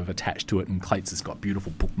notes sort of attached to it, and Clates has got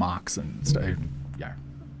beautiful bookmarks and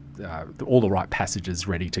all the right passages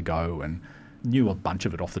ready to go, and knew a bunch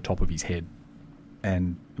of it off the top of his head.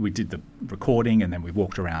 And we did the recording, and then we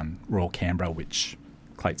walked around Royal Canberra, which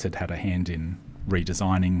Clates had a hand in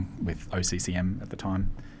redesigning with OCCM at the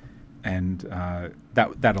time. And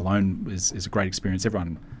that alone is a great experience.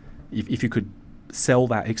 Everyone, if you could sell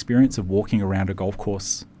that experience of walking around a golf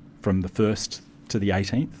course from the 1st to the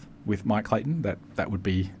 18th with Mike Clayton, that would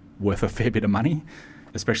be worth a fair bit of money,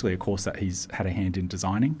 especially a course that he's had a hand in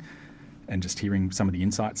designing, and just hearing some of the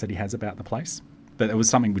insights that he has about the place. But it was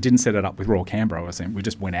something, we didn't set it up with Royal Canberra, we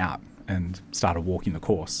just went out and started walking the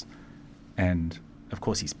course. And of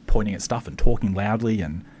course he's pointing at stuff and talking loudly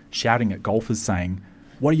and shouting at golfers saying,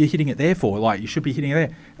 "What are you hitting it there for? Like, you should be hitting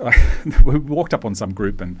it there." We walked up on some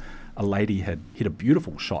group, and a lady had hit a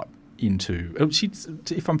beautiful shot into,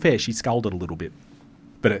 if I'm fair, she sculled it a little bit,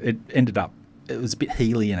 but it ended up, it was a bit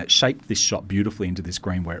heely, and it shaped this shot beautifully into this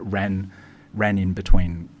green where it ran in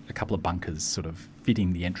between a couple of bunkers, sort of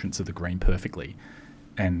fitting the entrance of the green perfectly.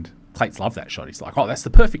 And Clates loved that shot. He's like, "Oh, that's the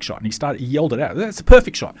perfect shot." And he yelled it out, "That's the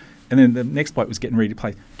perfect shot." And then the next bloke was getting ready to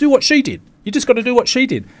play, "Do what she did. You just got to do what she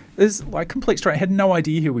did." There's like complete straight. I had no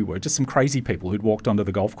idea who we were, just some crazy people who'd walked onto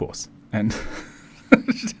the golf course. And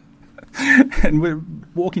and we're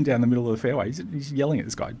walking down the middle of the fairway. He's yelling at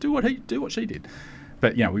this guy, do what she did.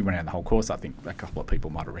 But, we went out the whole course. I think a couple of people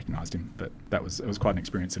might have recognised him. But it was quite an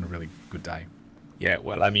experience and a really good day. Yeah,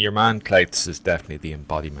 well, I mean, your man Clates is definitely the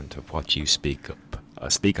embodiment of what you speak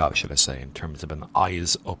of, should I say, in terms of an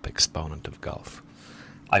eyes-up exponent of golf.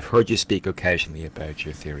 I've heard you speak occasionally about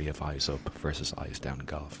your theory of eyes-up versus eyes-down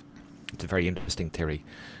golf. It's a very interesting theory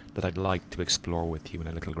that I'd like to explore with you in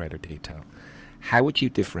a little greater detail. How would you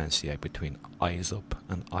differentiate between eyes-up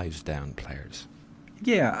and eyes-down players?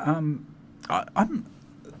 Yeah,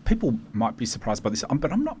 people might be surprised by this,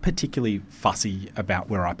 but I'm not particularly fussy about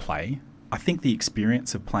where I play. I think the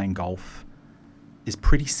experience of playing golf is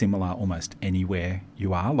pretty similar almost anywhere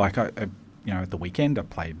you are. Like, at the weekend,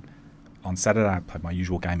 on Saturday, I played my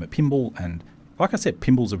usual game at Pymble, and like I said,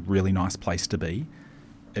 Pymble's a really nice place to be.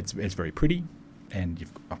 It's very pretty, and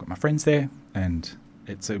I've got my friends there, and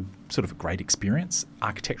it's a sort of a great experience.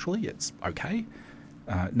 Architecturally, it's okay.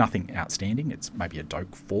 Nothing outstanding. It's maybe a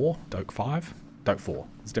Doak 4, Doak 5, Doak 4.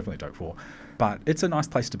 It's definitely a Doak 4. But it's a nice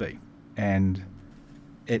place to be, and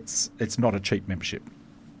it's not a cheap membership.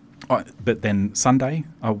 But then Sunday,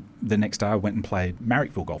 the next day, I went and played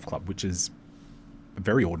Marrickville Golf Club, which is a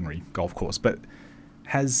very ordinary golf course, but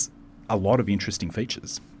has a lot of interesting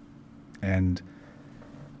features. And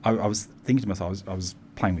I was thinking to myself, I was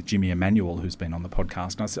playing with Jimmy Emanuel, who's been on the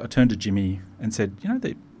podcast, and I turned to Jimmy and said,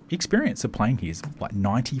 the experience of playing here is like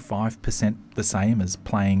 95% the same as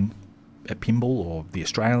playing at Pymble or the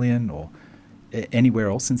Australian or anywhere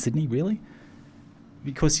else in Sydney, really.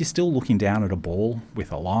 Because you're still looking down at a ball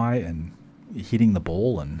with a lie and hitting the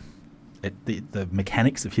ball, and the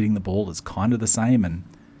mechanics of hitting the ball is kind of the same, and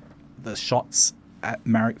the shots at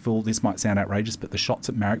Marrickville, this might sound outrageous, but the shots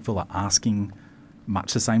at Marrickville are asking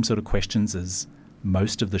much the same sort of questions as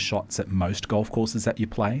most of the shots at most golf courses that you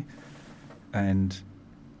play. And,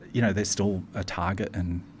 there's still a target,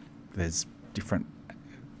 and there's different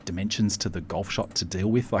dimensions to the golf shot to deal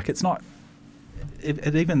with. Like, it's not...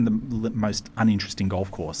 At even the most uninteresting golf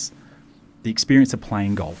course, the experience of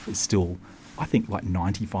playing golf is still, I think, like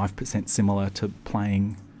 95% similar to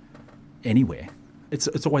playing anywhere. It's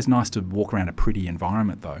always nice to walk around a pretty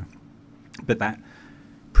environment, though. But that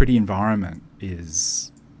pretty environment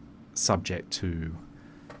is subject to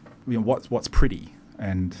what's pretty,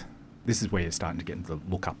 and this is where you're starting to get into the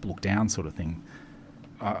look up, look down sort of thing.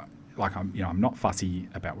 I'm not fussy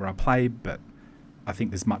about where I play, but I think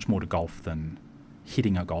there's much more to golf than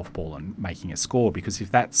hitting a golf ball and making a score, because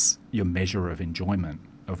if that's your measure of enjoyment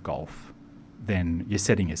of golf, then you're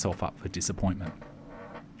setting yourself up for disappointment.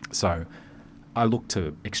 So I look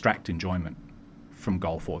to extract enjoyment from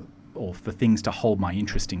golf or for things to hold my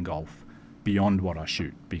interest in golf beyond what I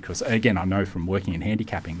shoot, because again, I know from working in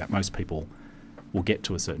handicapping that most people will get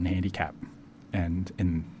to a certain handicap and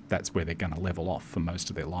that's where they're going to level off for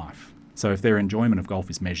most of their life. So if their enjoyment of golf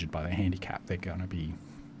is measured by their handicap, they're going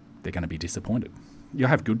to be disappointed. You'll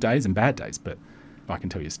have good days and bad days, but I can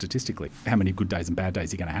tell you statistically how many good days and bad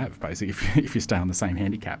days you're going to have, basically, if you stay on the same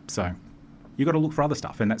handicap. So you've got to look for other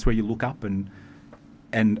stuff, and that's where you look up. And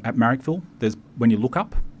at Marrickville, when you look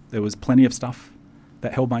up, there was plenty of stuff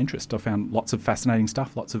that held my interest. I found lots of fascinating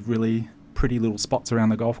stuff, lots of really pretty little spots around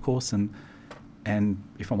the golf course, and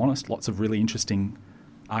if I'm honest, lots of really interesting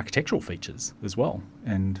architectural features as well,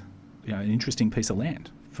 and an interesting piece of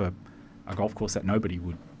land for a golf course that nobody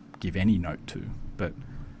would give any note to. But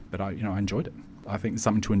I enjoyed it. I think it's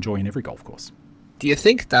something to enjoy in every golf course. Do you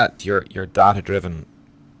think that your data-driven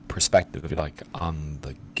perspective, if you like, on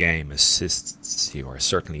the game assists you, or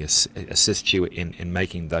certainly assists you in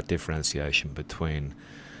making that differentiation between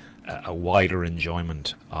a wider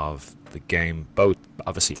enjoyment of the game, both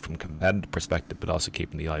obviously from competitive perspective, but also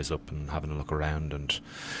keeping the eyes up and having a look around, and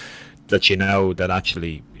that that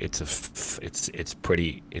actually it's a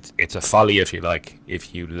folly, if you like,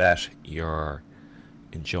 if you let your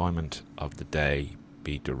enjoyment of the day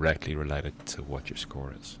be directly related to what your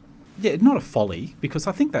score is? Yeah, not a folly, because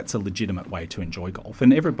I think that's a legitimate way to enjoy golf,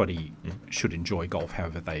 and everybody should enjoy golf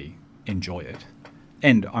however they enjoy it.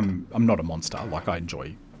 And I'm not a monster. Like, I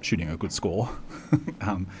enjoy shooting a good score.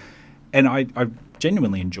 And I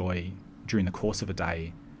genuinely enjoy, during the course of a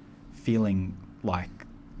day, feeling like,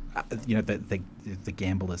 the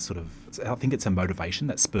gamble is sort of, I think it's a motivation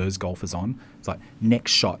that spurs golfers on. It's like,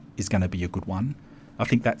 next shot is going to be a good one. I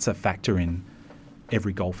think that's a factor in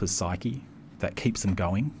every golfer's psyche that keeps them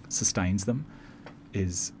going, sustains them,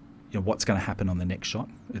 is what's going to happen on the next shot.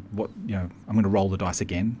 I'm going to roll the dice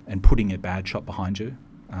again, and putting a bad shot behind you,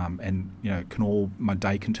 my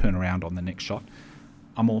day can turn around on the next shot.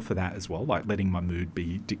 I'm all for that as well, like letting my mood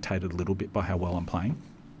be dictated a little bit by how well I'm playing,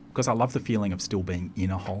 because I love the feeling of still being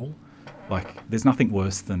in a hole. Like, there's nothing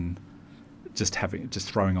worse than just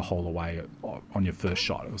throwing a hole away on your first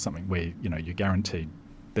shot or something where you're guaranteed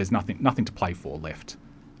there's nothing to play for left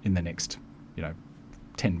in the next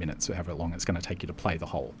 10 minutes or however long it's going to take you to play the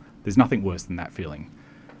hole. There's nothing worse than that feeling.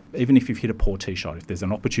 Even if you've hit a poor tee shot, if there's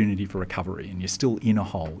an opportunity for recovery and you're still in a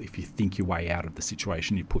hole, if you think your way out of the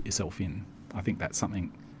situation you put yourself in, I think that's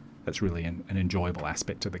something that's really an enjoyable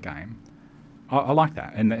aspect of the game. I like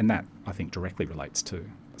that, and that I think directly relates to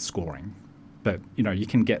scoring. But you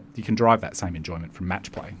can drive that same enjoyment from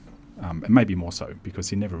match play, and maybe more so,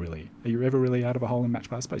 because are you ever really out of a hole in match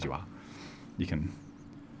play? I suppose you are. You can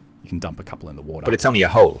dump a couple in the water, but it's only a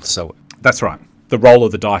hole, so that's right. The roll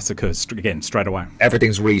of the dice occurs again straight away.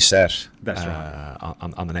 Everything's reset. That's right.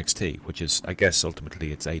 On the next tee, which is, I guess,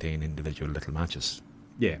 ultimately it's 18 individual little matches.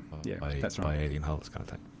 Yeah, that's right. By 18 holes kind of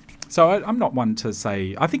thing. So I'm not one to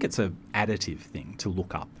say, I think it's an additive thing to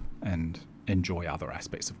look up and enjoy other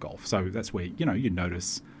aspects of golf. So that's where, you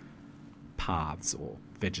notice paths or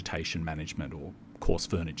vegetation management or course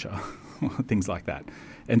furniture, things like that,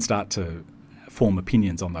 and start to form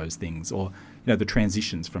opinions on those things, or the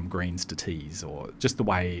transitions from greens to tees, or just the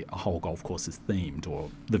way a whole golf course is themed, or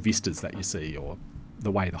the vistas that you see, or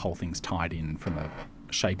the way the whole thing's tied in from a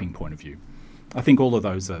shaping point of view. I think all of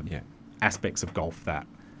those are aspects of golf that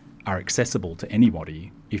are accessible to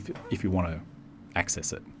anybody if you want to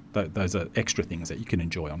access it. Those are extra things that you can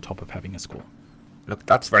enjoy on top of having a score. Look,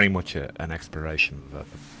 that's very much an exploration of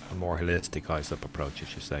a more holistic, eyes-up approach,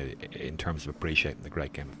 as you say, in terms of appreciating the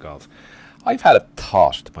great game of golf. I've had a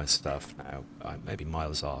thought to myself now, maybe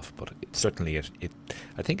miles off, but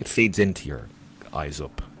I think it feeds into your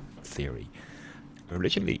eyes-up theory.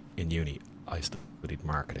 Originally in uni, I studied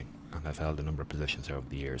marketing, and I've held a number of positions over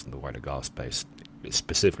the years in the wider golf space,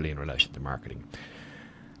 specifically in relation to marketing.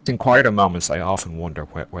 In quieter moments, I often wonder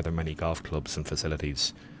whether many golf clubs and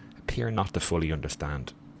facilities appear not to fully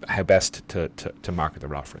understand how best to market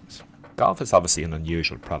their offerings. Golf is obviously an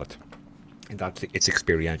unusual product in that it's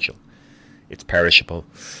experiential, it's perishable,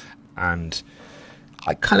 and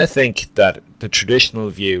I kind of think that the traditional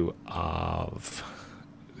view of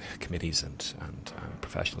committees and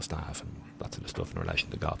professional staff and that sort of stuff in relation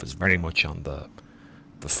to golf is very much on the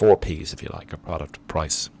 4 Ps, if you like, of product,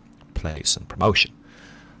 price, place, and promotion.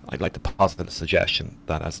 I'd like to posit a suggestion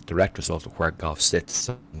that as a direct result of where golf sits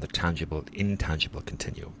on the tangible-intangible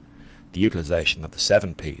continuum, the utilisation of the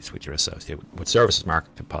 7 Ps which are associated with services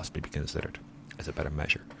market could possibly be considered as a better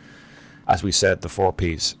measure. As we said, the 4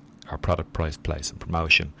 Ps are product, price, place, and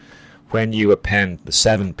promotion. When you append the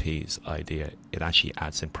 7 Ps idea, it actually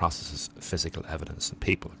adds in processes, physical evidence, and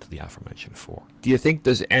people to the aforementioned 4. Do you think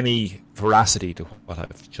there's any veracity to what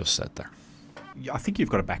I've just said there? I think you've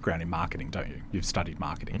got a background in marketing, don't you? You've studied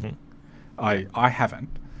marketing. Mm-hmm. I haven't,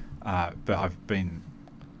 but I've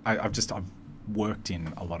worked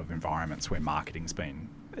in a lot of environments where marketing's been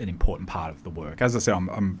an important part of the work. As I said,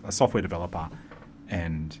 I'm a software developer,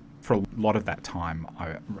 and for a lot of that time,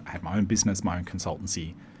 I had my own business, my own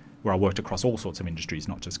consultancy, where I worked across all sorts of industries,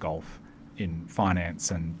 not just golf, in finance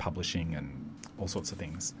and publishing and all sorts of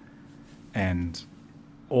things. And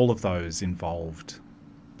all of those involved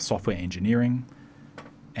software engineering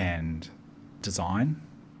and design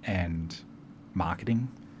and marketing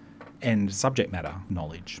and subject matter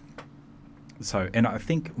knowledge. So, and I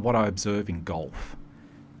think what I observe in golf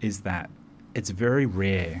is that it's very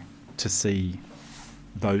rare to see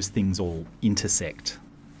those things all intersect.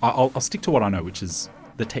 I'll stick to what I know, which is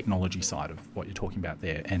the technology side of what you're talking about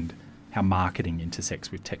there, and how marketing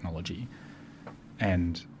intersects with technology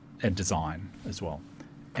and design as well.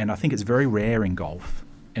 And I think it's very rare in golf,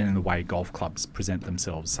 and in the way golf clubs present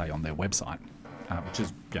themselves, say, on their website, which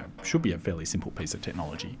is should be a fairly simple piece of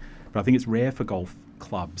technology. But I think it's rare for golf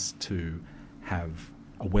clubs to have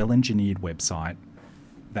a well-engineered website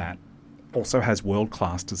that also has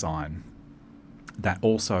world-class design, that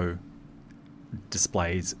also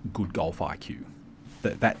displays good golf IQ.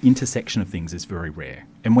 That intersection of things is very rare.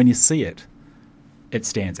 And when you see it, it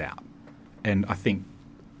stands out. And I think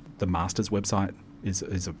the Masters website is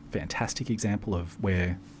a fantastic example of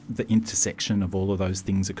where the intersection of all of those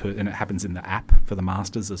things occur, and it happens in the app for the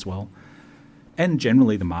Masters as well. And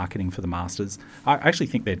generally the marketing for the Masters. I actually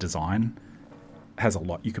think their design has a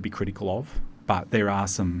lot you could be critical of, but there are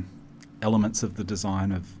some elements of the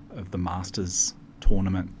design of the Masters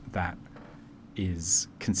tournament that is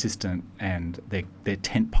consistent, and they're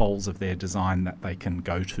tent poles of their design that they can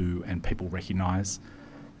go to and people recognise.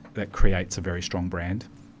 That creates a very strong brand.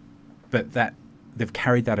 But that they've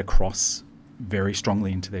carried that across very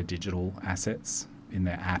strongly into their digital assets, in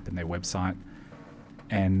their app and their website.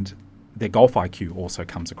 And their golf IQ also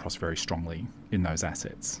comes across very strongly in those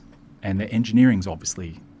assets. And their engineering's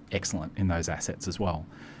obviously excellent in those assets as well.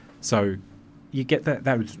 So you get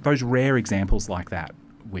those rare examples like that,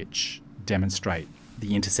 which demonstrate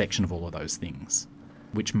the intersection of all of those things,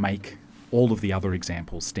 which make all of the other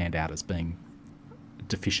examples stand out as being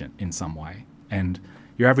deficient in some way. And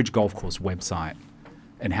your average golf course website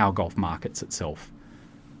and how golf markets itself,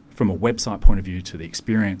 from a website point of view to the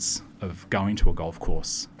experience of going to a golf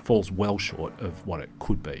course, falls well short of what it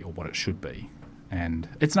could be or what it should be. And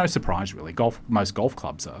it's no surprise, really. Most golf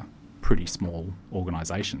clubs are pretty small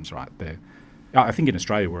organisations, right? I think in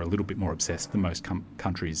Australia we're a little bit more obsessed than most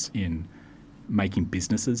countries in making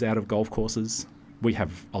businesses out of golf courses. We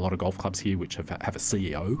have a lot of golf clubs here which have a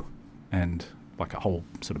CEO and like a whole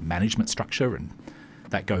sort of management structure, and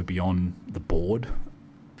that go beyond the board.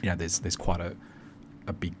 There's quite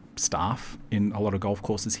a big staff in a lot of golf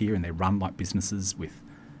courses here, and they run like businesses with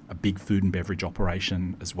a big food and beverage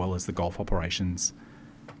operation as well as the golf operations.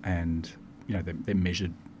 And they're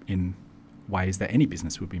measured in ways that any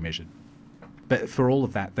business would be measured. But for all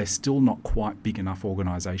of that, they're still not quite big enough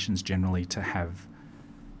organisations generally to have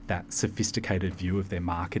that sophisticated view of their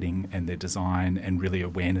marketing and their design and really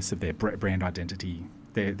awareness of their brand identity.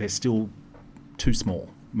 They're still too small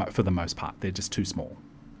for the most part. They're just too small.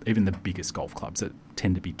 Even the biggest golf clubs that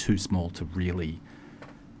tend to be too small to really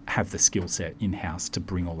have the skill set in-house to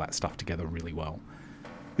bring all that stuff together really well.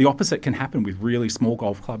 The opposite can happen with really small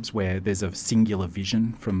golf clubs where there's a singular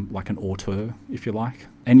vision from like an auteur, if you like.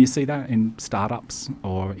 And you see that in startups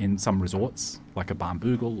or in some resorts like a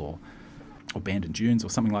Barnbougle or Bandon Dunes or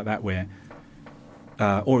something like that, where,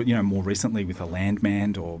 or more recently with a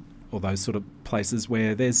Landmand or those sort of places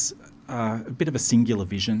where there's a bit of a singular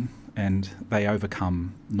vision, and they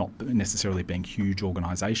overcome not necessarily being huge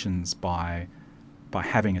organisations by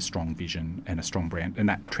having a strong vision and a strong brand, and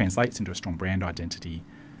that translates into a strong brand identity.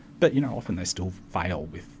 But often they still fail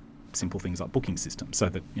with simple things like booking systems, so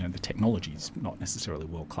that the technology is not necessarily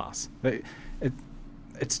world class.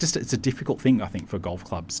 It's a difficult thing, I think, for golf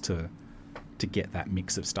clubs to get that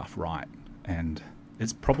mix of stuff right. And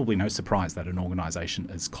it's probably no surprise that an organisation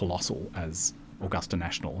as colossal as Augusta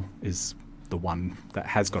National is the one that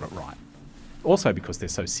has got it right. Also because they're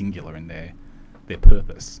so singular in their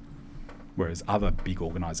purpose, whereas other big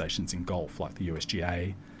organisations in golf, like the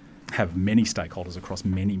USGA, have many stakeholders across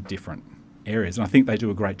many different areas, and I think they do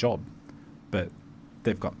a great job. But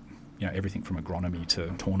they've got everything from agronomy to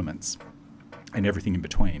tournaments and everything in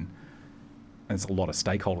between. There's a lot of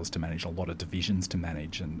stakeholders to manage, a lot of divisions to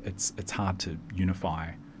manage, and it's hard to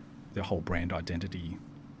unify the whole brand identity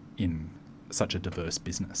in such a diverse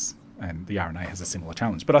business. And the RNA has a similar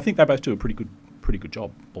challenge, but I think they both do a pretty good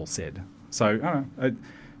job, all said. So I don't know,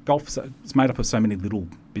 golf is made up of so many little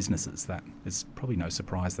businesses that it's probably no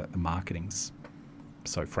surprise that the marketing's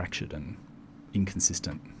so fractured and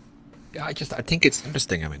inconsistent. Yeah, I think it's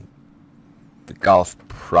interesting. I mean, the golf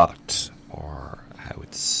product or how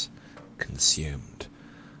it's consumed.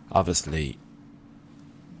 Obviously,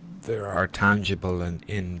 there are tangible and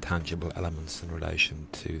intangible elements in relation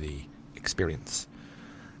to the experience.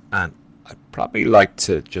 And I'd probably like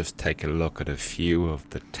to just take a look at a few of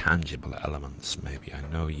the tangible elements, maybe. I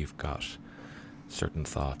know you've got certain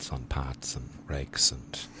thoughts on pads and rakes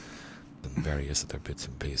and various other bits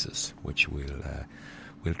and pieces, which we'll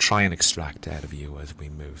try and extract out of you as we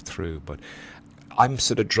move through. But I'm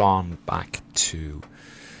sort of drawn back to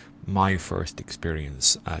my first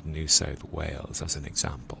experience at New South Wales as an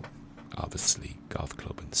example. Obviously, golf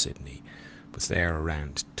club in Sydney. Was there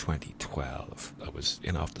around 2012. I was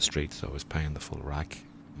in off the street, so I was paying the full rack,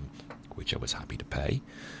 which I was happy to pay.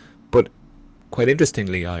 But quite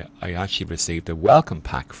interestingly, I actually received a welcome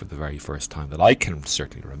pack for the very first time that I can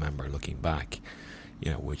certainly remember looking back,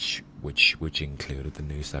 which included the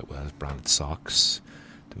New South Wales branded socks,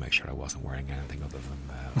 to make sure I wasn't wearing anything other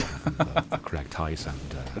than the correct height and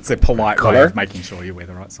it's a polite colour. way of making sure you wear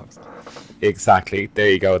the right socks. Exactly. There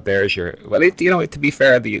you go. There's your. Well, to be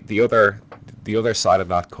fair, the other side of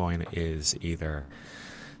that coin is either,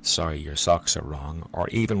 sorry, your socks are wrong, or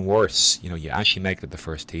even worse, you actually make it the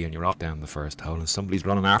first tee and you're off down the first hole and somebody's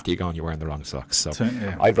running after you going, you're wearing the wrong socks. So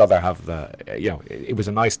yeah. I'd rather have it was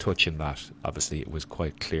a nice touch in that. Obviously, it was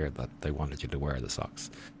quite clear that they wanted you to wear the socks.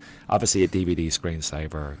 Obviously, a DVD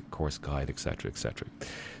screensaver, course guide, etc., etc.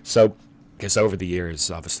 So, because over the years,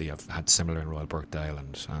 obviously, I've had similar in Royal Birkdale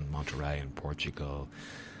and Monterey in Portugal.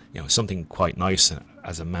 Something quite nice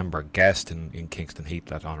as a member guest in Kingston Heath,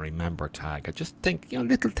 that honorary member tag. I just think,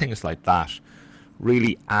 little things like that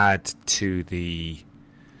really add to the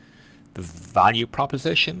value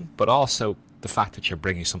proposition, but also the fact that you're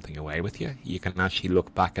bringing something away with you. You can actually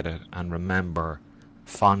look back at it and remember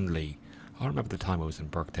fondly, I remember the time I was in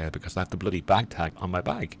Birkdale because I had the bloody bag tag on my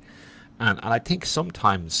bag. And I think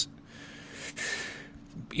sometimes,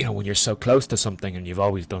 when you're so close to something and you've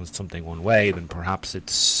always done something one way, then perhaps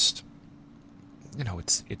it's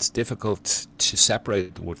difficult to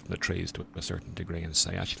separate the wood from the trees to a certain degree and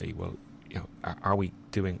say, actually, well, are we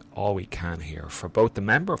doing all we can here for both the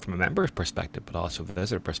member, from a member's perspective, but also the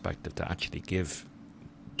visitor perspective, to actually give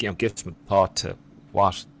some thought to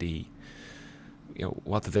what the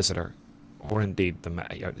visitor, or indeed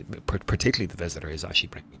particularly the visitor, is actually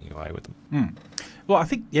bringing away with them. Well, I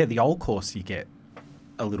think, the old course, you get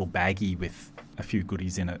a little baggie with a few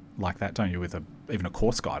goodies in it like that, don't you? With even a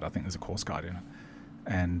course guide. I think there's a course guide in it.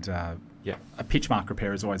 And a pitch mark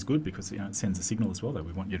repair is always good because it sends a signal as well that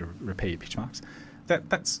we want you to repair your pitch marks.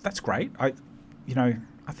 That's great. I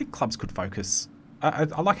think clubs could focus.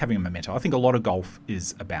 I like having a memento. I think a lot of golf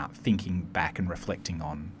is about thinking back and reflecting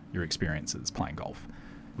on your experiences playing golf,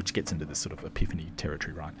 which gets into this sort of epiphany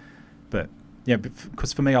territory, right? But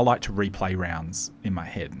because for me, I like to replay rounds in my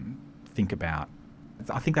head and think about.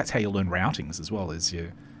 I think that's how you learn routings as well. Is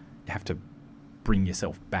you have to bring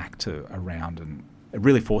yourself back to a round and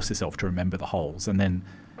really force yourself to remember the holes, and then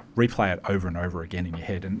replay it over and over again in your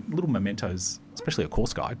head. And little mementos, especially a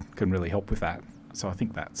course guide, can really help with that. So I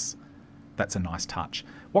think that's a nice touch.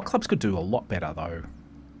 What clubs could do a lot better though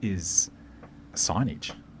is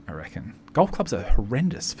signage. I reckon golf clubs are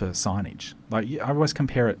horrendous for signage. Like, I always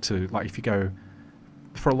compare it to, like, if you go,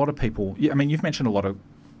 for a lot of people, you've mentioned a lot of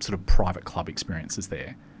sort of private club experiences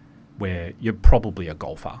there where you're probably a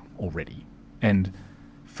golfer already, and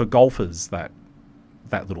for golfers that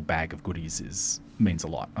little bag of goodies means a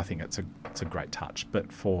lot. I think it's a great touch.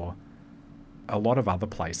 But for a lot of other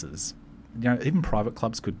places, even private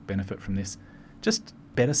clubs could benefit from this. Just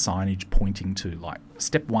better signage pointing to, like,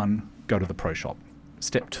 step 1, go to the pro shop.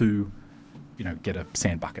 Step 2, get a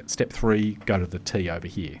sand bucket. Step 3, go to the tee over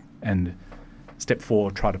here. And step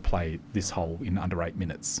 4, try to play this hole in under 8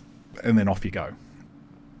 minutes. And then off you go.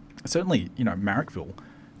 Certainly, Marrickville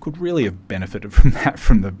could really have benefited from that,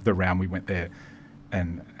 from the round we went there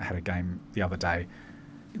and had a game the other day.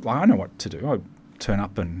 Like, I know what to do. I turn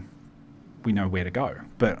up and we know where to go.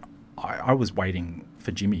 But I was waiting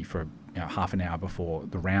for Jimmy for half an hour before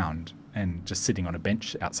the round and just sitting on a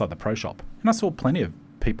bench outside the pro shop. And I saw plenty of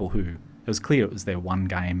people who, it was clear it was their one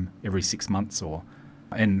game every 6 months,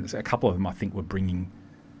 and a couple of them I think were bringing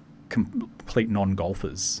complete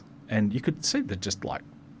non-golfers. And you could see they're just like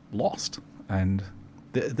lost. And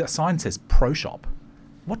the sign says pro shop.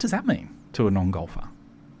 What does that mean to a non-golfer?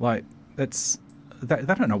 Like, they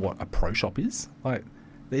don't know what a pro shop is. Like,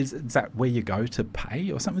 is that where you go to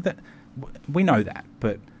pay or something? That we know that,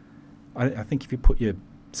 but I think if you put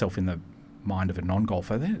yourself in the mind of a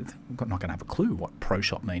non-golfer, they're not going to have a clue what pro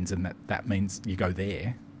shop means, and that means you go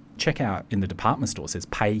there. Checkout in the department store says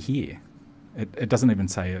pay here. It doesn't even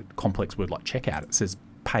say a complex word like checkout. It says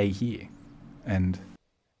pay here. And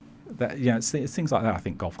that, it's things like that. I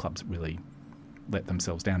think golf clubs really let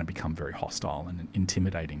themselves down and become very hostile and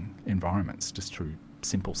intimidating environments just through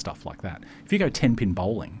simple stuff like that. If you go 10-pin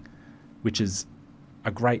bowling, which is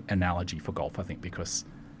a great analogy for golf, I think, because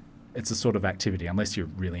it's a sort of activity, unless you're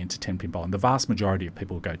really into 10-pin bowling. The vast majority of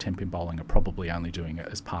people who go 10-pin bowling are probably only doing it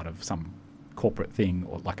as part of some corporate thing,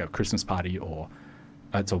 or like a Christmas party, or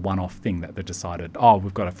It's a one-off thing that they've decided, oh,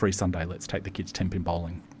 we've got a free Sunday, let's take the kids 10-pin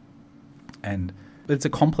bowling. And it's a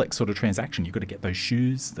complex sort of transaction. You've got to get those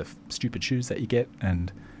shoes, the stupid shoes that you get,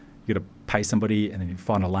 and you've got to pay somebody, and then you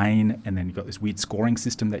find a lane, and then you've got this weird scoring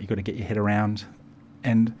system that you've got to get your head around.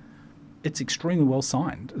 And it's extremely well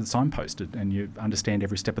signposted, and you understand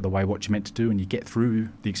every step of the way what you're meant to do, and you get through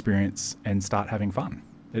the experience and start having fun.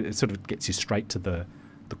 It sort of gets you straight to the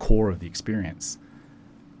core of the experience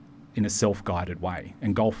in a self-guided way.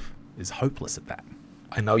 And golf is hopeless at that.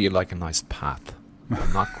 I know you like a nice path.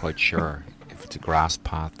 I'm not quite sure if it's a grass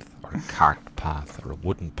path or a cart path or a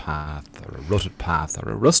wooden path or a rutted path or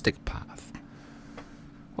a rustic path.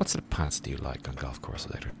 What sort of paths do you like on golf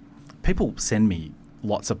courses, Adrian? People send me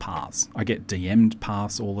lots of paths. I get DM'd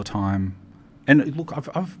paths all the time. And look,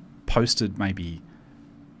 I've posted maybe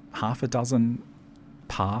half a dozen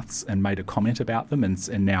paths and made a comment about them,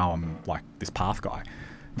 and now I'm like this path guy.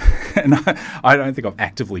 And I don't think I've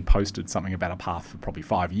actively posted something about a path for probably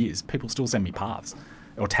 5 years. People still send me paths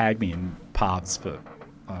or tag me in paths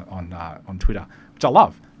on Twitter, which I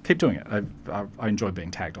love. Keep doing it. I enjoy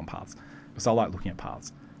being tagged on paths because I like looking at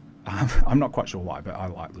paths. I'm not quite sure why, but I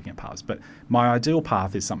like looking at paths. But my ideal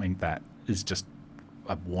path is something that is just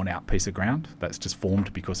a worn-out piece of ground that's just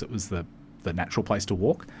formed because it was the natural place to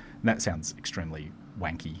walk. And that sounds extremely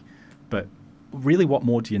wanky, but really, what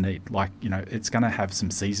more do you need? Like, it's going to have some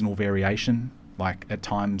seasonal variation. Like, at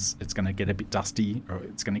times, it's going to get a bit dusty, or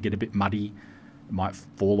it's going to get a bit muddy. It might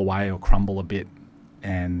fall away or crumble a bit,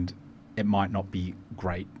 and it might not be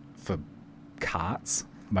great for carts,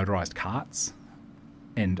 motorised carts.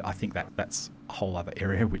 And I think that's a whole other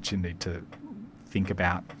area which you need to think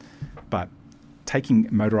about. But taking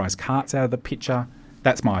motorised carts out of the picture,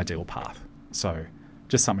 that's my ideal path. So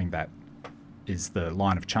just something that is the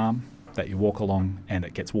line of charm that you walk along, and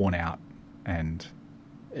it gets worn out, and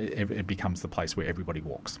it becomes the place where everybody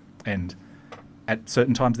walks. And at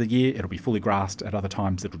certain times of the year, it'll be fully grassed. At other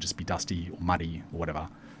times, it'll just be dusty or muddy or whatever,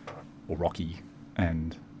 or rocky,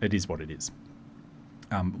 and it is what it is.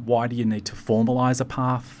 Why do you need to formalise a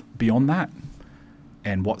path beyond that?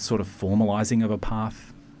 And what sort of formalising of a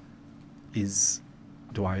path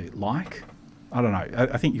do I like? I don't know.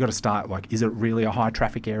 I think you've got to start, like, is it really a high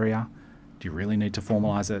traffic area? Do you really need to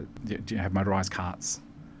formalise it? Do you have motorised carts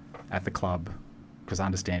at the club? Because I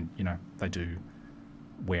understand, they do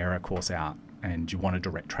wear a course out, and you want to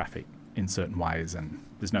direct traffic in certain ways, and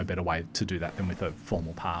there's no better way to do that than with a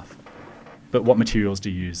formal path. But what materials do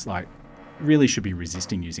you use? Like, really should be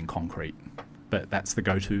resisting using concrete, but that's the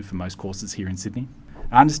go-to for most courses here in Sydney.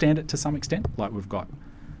 I understand it to some extent. Like, we're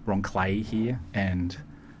on clay here, and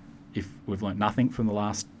if we've learnt nothing from the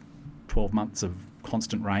last 12 months of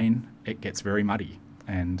constant rain, it gets very muddy,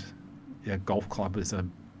 and a golf club is a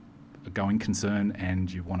going concern,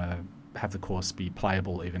 and you want to have the course be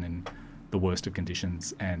playable even in the worst of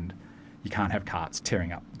conditions, and you can't have carts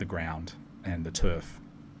tearing up the ground and the turf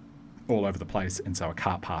all over the place, and so a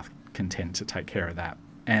cart path can tend to take care of that.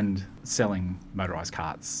 And selling motorised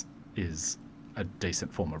carts is a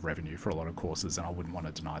decent form of revenue for a lot of courses, and I wouldn't want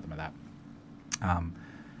to deny them of that.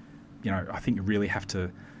 I think you really have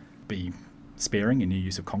to be sparing in your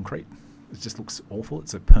use of concrete. It just looks awful.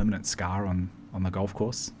 It's a permanent scar on the golf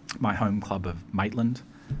course. My home club of Maitland,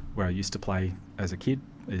 where I used to play as a kid,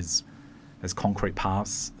 has concrete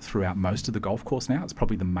paths throughout most of the golf course now. It's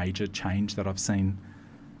probably the major change that I've seen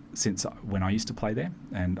since when I used to play there.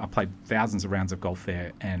 And I played thousands of rounds of golf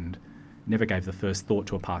there and never gave the first thought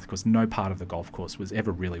to a path because no part of the golf course was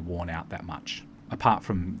ever really worn out that much, apart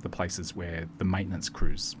from the places where the maintenance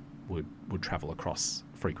crews would travel across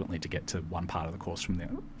frequently to get to one part of the course from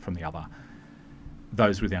the other.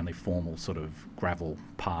 Those were the only formal sort of gravel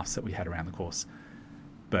paths that we had around the course.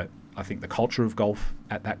 But I think the culture of golf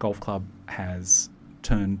at that golf club has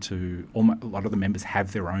turned to a lot of the members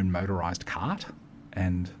have their own motorised cart,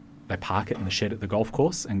 and they park it in the shed at the golf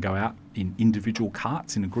course and go out in individual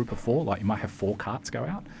carts in a group of 4. Like, you might have 4 carts go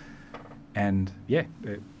out. And yeah,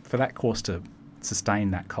 for that course to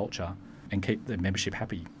sustain that culture and keep the membership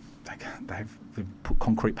happy, they've put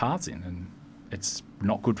concrete paths in, and it's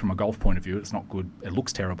not good from a golf point of view. It's not good. It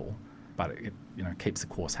looks terrible, but it keeps the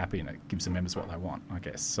course happy, and it gives the members what they want, I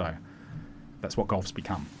guess. So that's what golf's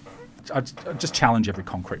become. I just challenge every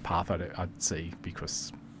concrete path I'd see,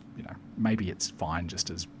 because maybe it's fine just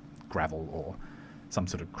as gravel or some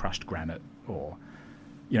sort of crushed granite, or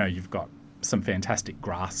you've got some fantastic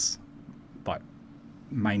grass, like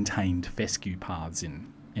maintained fescue paths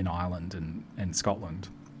in Ireland and Scotland.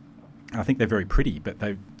 I think they're very pretty, but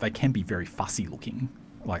they can be very fussy looking.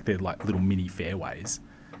 Like, they're like little mini fairways,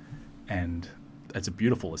 and it's a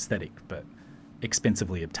beautiful aesthetic, but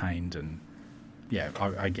expensively obtained, and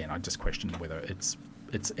I just question whether it's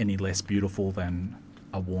any less beautiful than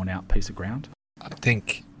a worn out piece of ground. I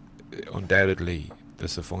think undoubtedly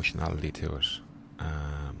there's a functionality to it,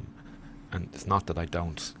 and it's not that I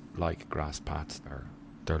don't like grass paths.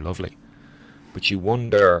 They're lovely, but you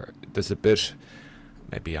wonder, there's a bit,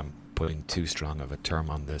 maybe I'm putting too strong of a term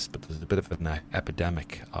on this, but there's a bit of an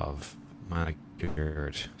epidemic of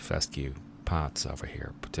manicured fescue paths over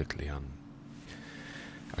here, particularly on,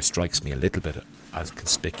 it strikes me a little bit as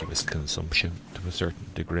conspicuous consumption to a certain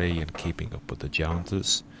degree and keeping up with the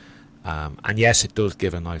Joneses. And yes, it does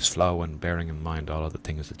give a nice flow, and bearing in mind all of the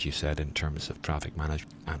things that you said in terms of traffic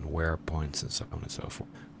management and wear points and so on and so forth.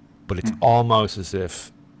 But it's almost as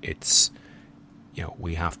if it's,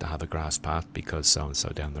 we have to have a grass path because so-and-so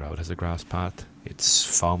down the road has a grass path. It's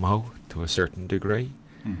FOMO to a certain degree.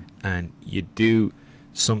 And you do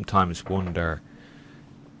sometimes wonder,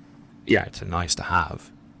 it's a nice to have.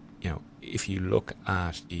 If you look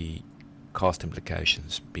at the cost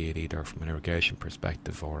implications, be it either from an irrigation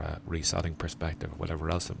perspective or a resodding perspective or whatever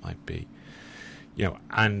else it might be,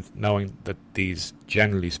 and knowing that these,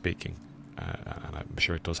 generally speaking, and I'm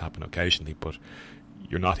sure it does happen occasionally, but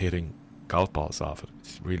you're not hitting golf balls off it.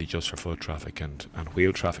 It's really just for foot traffic and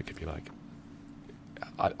wheel traffic, if you like.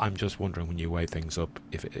 I'm just wondering, when you weigh things up,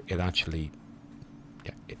 if it actually,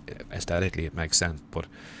 aesthetically it makes sense, but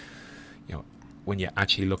when you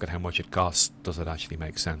actually look at how much it costs, does it actually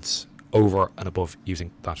make sense over and above using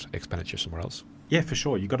that expenditure somewhere else? Yeah, for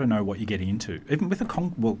sure. You've got to know what you're getting into. Even with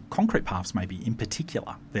concrete paths, maybe in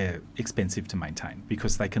particular, they're expensive to maintain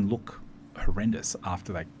because they can look horrendous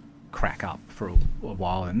after they crack up for a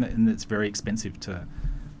while, and it's very expensive to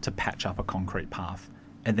patch up a concrete path.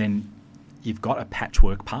 And then you've got a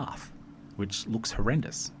patchwork path, which looks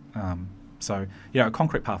horrendous. So a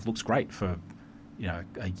concrete path looks great for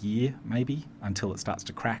a year maybe until it starts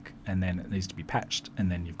to crack, and then it needs to be patched,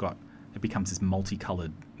 and then it becomes this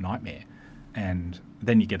multicoloured nightmare. And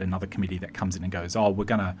then you get another committee that comes in and goes, we're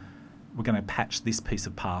gonna patch this piece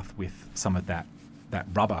of path with some of that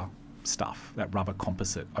rubber stuff, that rubber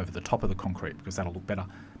composite over the top of the concrete because that'll look better.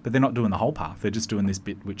 But they're not doing the whole path, they're just doing this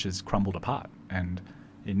bit which is crumbled apart, and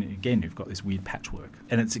again you've got this weird patchwork,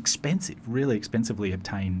 and it's expensive, really expensively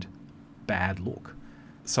obtained bad look.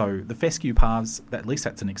 So the fescue paths, at least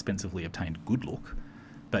that's an expensively obtained good look.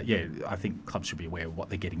 But I think clubs should be aware of what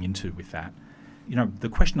they're getting into with that. The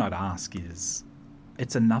question I'd ask is,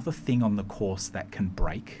 it's another thing on the course that can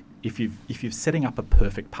break. If you're setting up a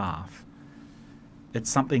perfect path, it's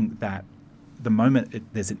something that the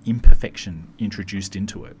moment there's an imperfection introduced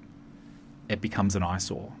into it, it becomes an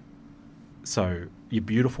eyesore. So your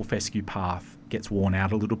beautiful fescue path gets worn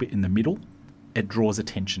out a little bit in the middle, it draws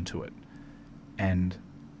attention to it. And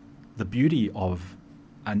the beauty of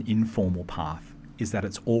an informal path is that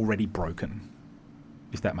it's already broken,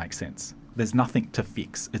 if that makes sense. There's nothing to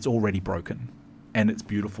fix. It's already broken, and it's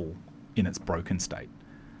beautiful in its broken state.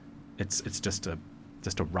 It's just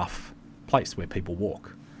a rough place where people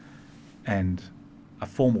walk. And a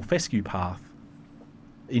formal fescue path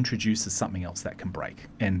introduces something else that can break,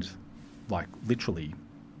 and like literally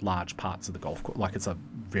large parts of the golf course, like it's a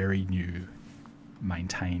very new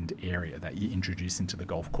maintained area that you introduce into the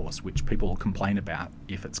golf course, which people will complain about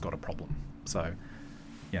if it's got a problem. So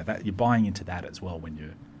that you're buying into that as well when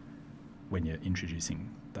you're introducing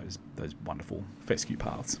those wonderful fescue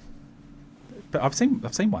paths. But I've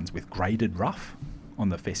seen ones with graded rough on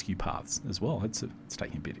the fescue paths as well. It's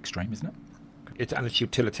taking a bit extreme, isn't it? And it's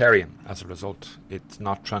utilitarian as a result. It's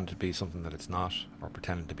not trying to be something that it's not, or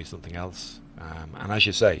pretending to be something else. And as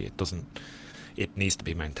you say, it needs to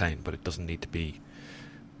be maintained, but it doesn't need to be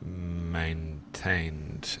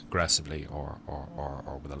maintained aggressively or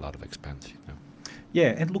with a lot of expense.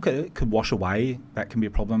 Yeah, and look, it could wash away. That can be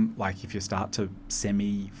a problem. Like if you start to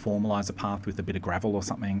semi-formalise a path with a bit of gravel or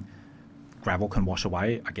something, gravel can wash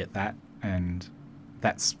away. I get that, and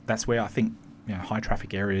that's where I think high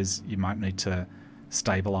traffic areas you might need to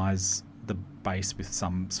stabilise the base with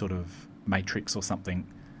some sort of matrix or something,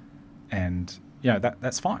 and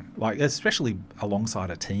that's fine. Like especially alongside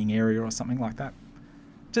a teeing area or something like that.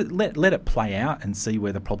 Just let it play out and see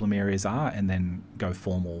where the problem areas are, and then go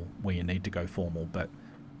formal where you need to go formal. But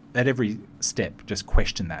at every step, just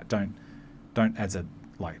question that. Don't as a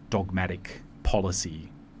dogmatic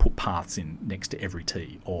policy put paths in next to every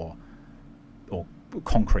tee or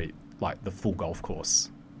concrete like the full golf course.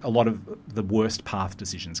 A lot of the worst path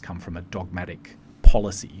decisions come from a dogmatic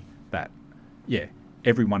policy that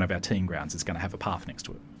every one of our teeing grounds is going to have a path next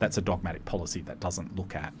to it. That's a dogmatic policy that doesn't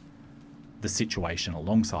look at the situation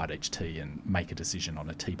alongside each tee and make a decision on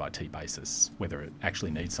a tee by tee basis whether it actually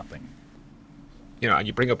needs something. and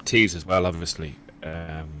you bring up teas as well, obviously.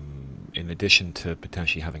 In addition to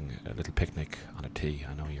potentially having a little picnic on a tee,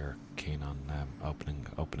 I know you're keen on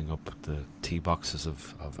opening up the tea boxes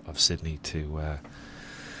of Sydney to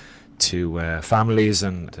families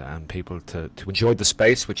and people to enjoy the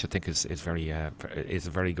space, which I think is a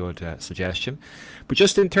very good suggestion. But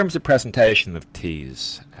just in terms of presentation of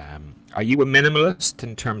teas, are you a minimalist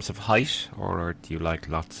in terms of height, or do you like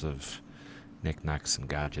lots of knickknacks and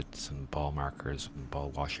gadgets and ball markers and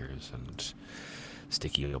ball washers and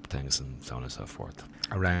sticky up things and so on and so forth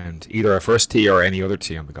around either a first tee or any other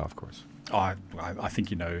tee on the golf course? I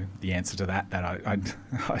think you know the answer to that. That I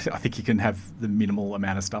think you can have the minimal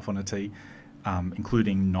amount of stuff on a tee,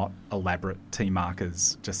 including not elaborate tee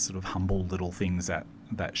markers, just sort of humble little things that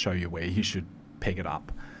show you where you should peg it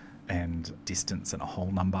up, and distance and a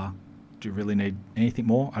hole number. Do you really need anything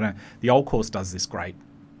more? I don't. The old course does this great,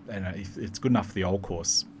 and if it's good enough for the old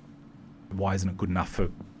course, why isn't it good enough for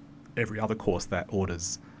every other course that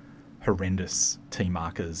orders horrendous tee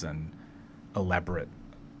markers and elaborate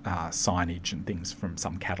signage and things from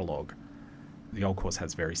some catalogue? The old course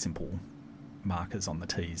has very simple markers on the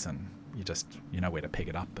tees, and you know where to peg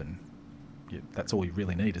it up, and that's all you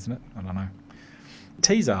really need, isn't it? I don't know.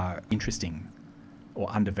 Tees are interesting or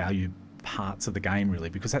undervalued parts of the game, really,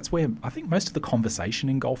 because that's where I think most of the conversation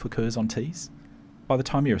in golf occurs, on tees. By the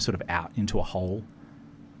time you're sort of out into a hole,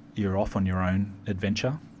 you're off on your own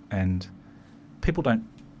adventure, and people don't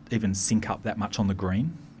even sync up that much on the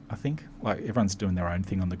green. I think like everyone's doing their own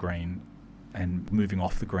thing on the green and moving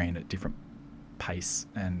off the green at different pace,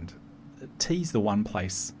 and tee's the one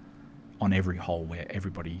place on every hole where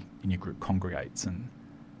everybody in your group congregates, and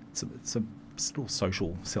it's a still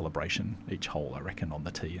social celebration each hole, I reckon, on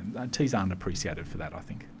the tee, and tees aren't appreciated for that, I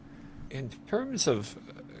think. In terms of,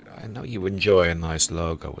 I know you enjoy a nice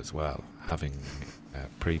logo as well, having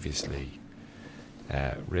previously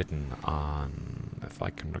written on, if I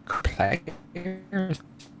can recall, Players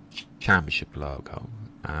Championship logo,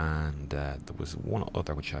 and there was one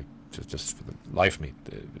other which I just for the life of me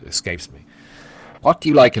escapes me. What do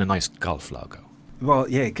you like in a nice golf logo? Well,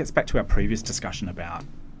 yeah, it gets back to our previous discussion about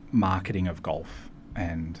marketing of golf,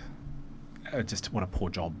 and just what a poor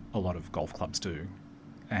job a lot of golf clubs do,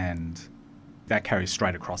 and that carries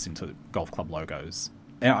straight across into golf club logos.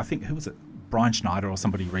 And I think, who was it, Brian Schneider or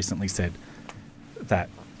somebody recently said that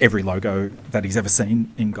every logo that he's ever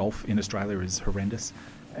seen in golf in Australia is horrendous,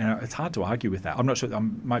 and it's hard to argue with that. I'm not sure, I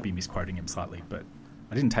might be misquoting him slightly, but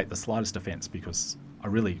I didn't take the slightest offence, because I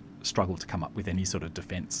really struggled to come up with any sort of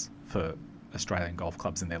defence for Australian golf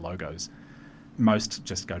clubs and their logos. Most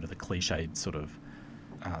just go to the cliched sort of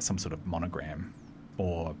some sort of monogram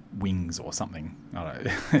or wings or something. I don't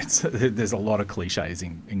know. There's a lot of cliches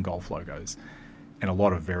in golf logos, and a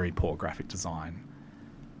lot of very poor graphic design.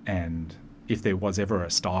 And if there was ever a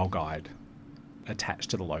style guide attached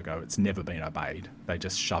to the logo, it's never been obeyed. They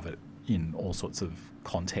just shove it in all sorts of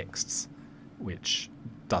contexts, which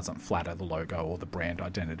doesn't flatter the logo or the brand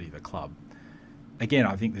identity of the club. Again,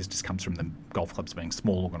 I think this just comes from the golf clubs being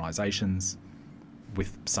small organisations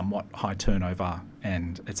with somewhat high turnover,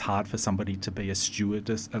 and it's hard for somebody to be a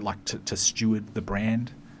stewardess, to steward the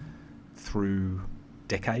brand through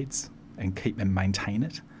decades and keep and maintain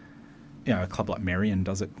it. You know, a club like Merion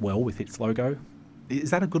does it well with its logo.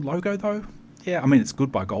 Is that a good logo, though? Yeah, I mean, it's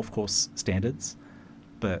good by golf course standards,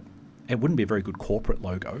 but it wouldn't be a very good corporate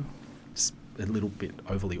logo. It's a little bit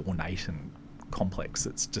overly ornate and complex.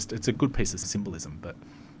 It's a good piece of symbolism, but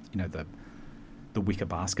you know, the wicker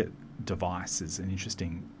basket device is an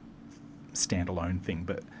interesting standalone thing,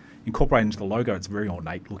 but incorporated into the logo, it's a very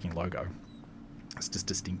ornate looking logo. It's just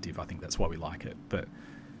distinctive. I think that's why we like it. But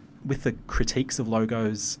with the critiques of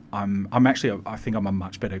logos, I think I'm a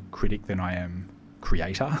much better critic than I am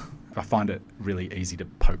creator. I find it really easy to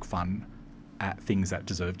poke fun at things that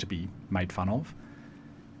deserve to be made fun of.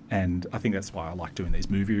 And I think that's why I like doing these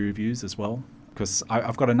movie reviews as well, because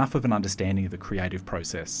I've got enough of an understanding of the creative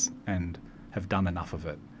process and have done enough of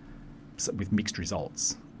it with mixed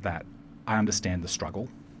results that I understand the struggle,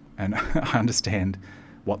 and I understand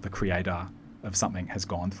what the creator of something has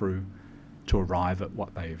gone through to arrive at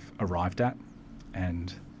what they've arrived at,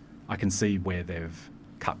 and I can see where they've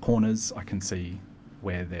cut corners. I can see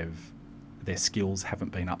where their skills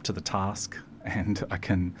haven't been up to the task, and I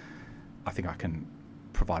think I can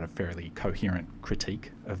provide a fairly coherent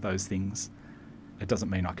critique of those things. It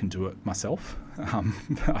doesn't mean I can do it myself.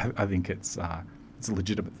 I think it's a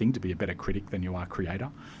legitimate thing to be a better critic than you are creator,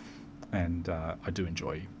 and I do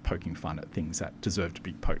enjoy poking fun at things that deserve to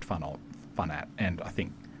be poked fun at. And I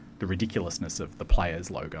think the ridiculousness of the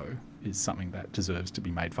Players logo is something that deserves to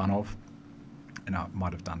be made fun of. And I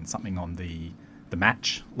might have done something on the the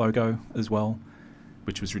match logo as well,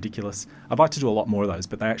 which was ridiculous. I'd like to do a lot more of those,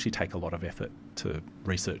 but they actually take a lot of effort to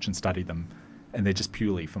research and study them, and they're just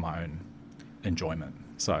purely for my own enjoyment.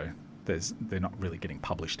 So they're not really getting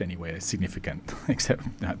published anywhere significant, except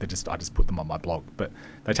I just put them on my blog. But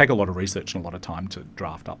they take a lot of research and a lot of time to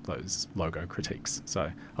draft up those logo critiques.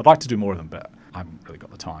 So I'd like to do more of them, but I haven't really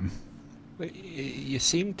got the time. You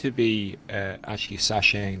seem to be actually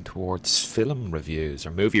sashaying towards film reviews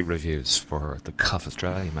or movie reviews for the Golf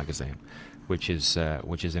Australia magazine, which is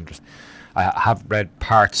interesting. I have read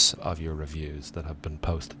parts of your reviews that have been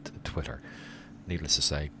posted to Twitter. Needless to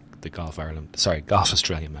say, the Golf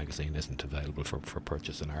Australia magazine isn't available for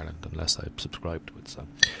purchase in Ireland unless I subscribe to it. So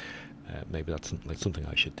maybe that's something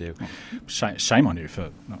I should do. Shame on you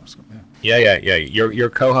for no. Yeah. Your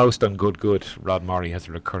co-host on Good, Rod Murray, has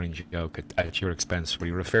a recurring joke at your expense where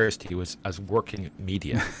he refers to you as working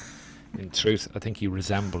media. In truth, I think you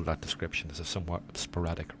resemble that description as a somewhat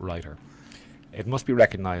sporadic writer. It must be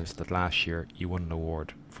recognised that last year you won an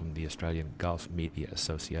award from the Australian Golf Media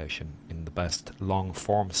Association in the Best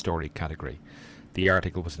Long-Form Story category. The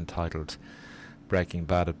article was entitled Breaking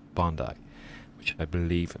Bad at Bondi, which I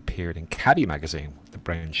believe appeared in Caddy magazine, the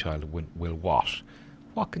brainchild of Will Watt.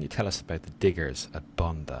 What can you tell us about the diggers at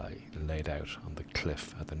Bondi laid out on the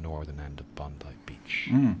cliff at the northern end of Bondi Beach?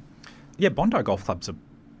 Yeah, Bondi Golf Club's a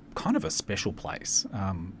kind of a special place.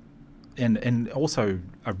 And also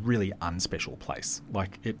a really unspecial place.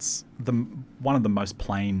 Like, it's one of the most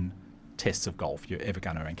plain tests of golf you're ever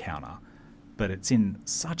going to encounter, but it's in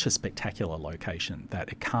such a spectacular location that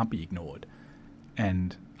it can't be ignored.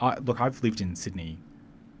 And I've lived in Sydney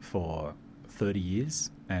for 30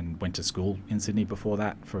 years and went to school in Sydney before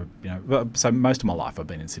that so most of my life I've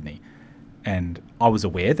been in Sydney. And I was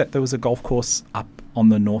aware that there was a golf course up on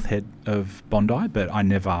the north head of Bondi, but I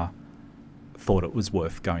never thought it was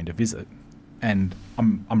worth going to visit. And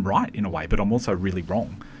I'm right in a way, but I'm also really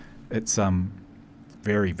wrong. It's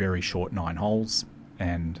very, very short 9 holes,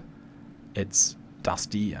 and it's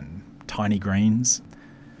dusty and tiny greens,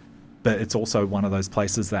 but it's also one of those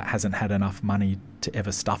places that hasn't had enough money to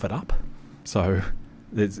ever stuff it up. So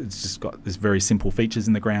it's just got this very simple features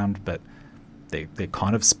in the ground, but they're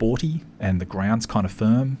kind of sporty, and the ground's kind of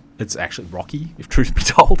firm. It's actually rocky, if truth be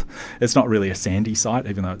told. It's not really a sandy site,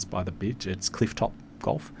 even though it's by the beach. It's cliff-top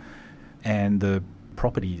golf. And the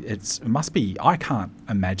property, I can't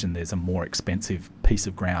imagine there's a more expensive piece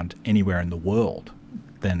of ground anywhere in the world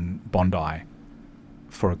than Bondi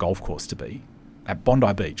for a golf course to be. At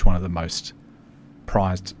Bondi Beach, one of the most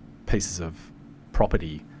prized pieces of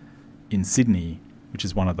property in Sydney, which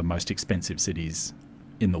is one of the most expensive cities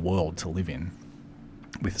in the world to live in,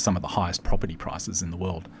 with some of the highest property prices in the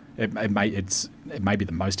world. It may be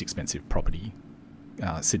the most expensive property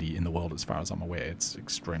city in the world, as far as I'm aware. It's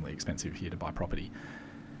extremely expensive here to buy property.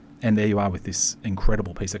 And there you are with this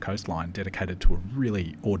incredible piece of coastline dedicated to a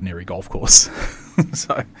really ordinary golf course.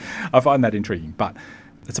 So I find that intriguing. But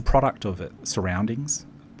it's a product of its surroundings,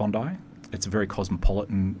 Bondi. It's a very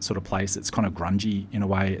cosmopolitan sort of place. It's kind of grungy in a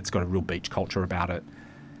way. It's got a real beach culture about it.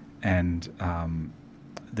 And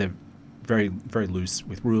they're very, very loose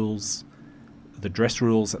with rules. The dress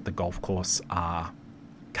rules at the golf course are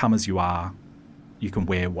come as you are. You can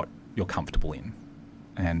wear what you're comfortable in.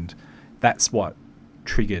 And that's what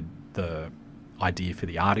triggered the idea for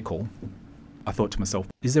the article. I thought to myself,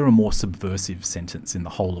 is there a more subversive sentence in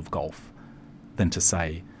the whole of golf than to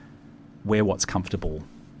say, wear what's comfortable,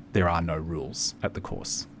 there are no rules at the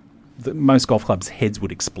course? Most golf clubs' heads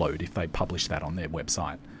would explode if they published that on their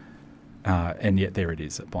website. And yet there it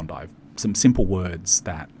is at Bondi. Some simple words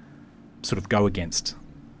that sort of go against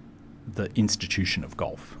the institution of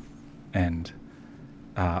golf. And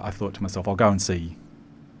I thought to myself, I'll go and see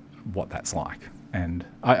what that's like. And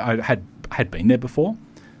I had been there before,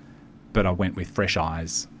 but I went with fresh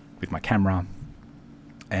eyes with my camera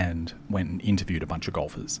and went and interviewed a bunch of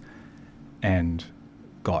golfers and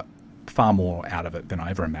got far more out of it than I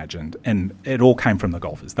ever imagined. And it all came from the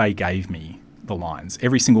golfers. They gave me the lines.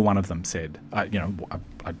 Every single one of them said, I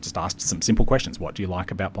just asked some simple questions. What do you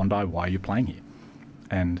like about Bondi? Why are you playing here?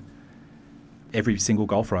 And every single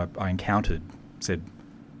golfer I encountered said,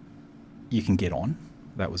 you can get on.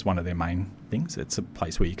 That was one of their main things. It's a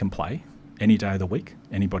place where you can play any day of the week.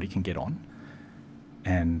 Anybody can get on.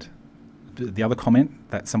 And the other comment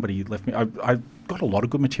that somebody left me, I got a lot of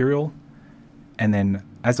good material. And then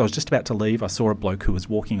as I was just about to leave, I saw a bloke who was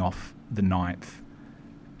walking off the 9th.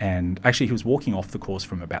 And actually he was walking off the course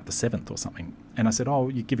from about the 7th or something. And I said, oh,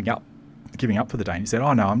 you're giving up for the day? And he said,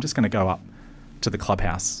 oh, no, I'm just going to go up to the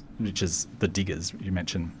clubhouse, which is the Diggers. You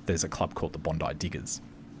mentioned there's a club called the Bondi Diggers,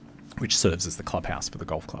 which serves as the clubhouse for the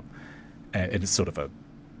golf club. It is sort of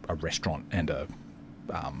a restaurant and I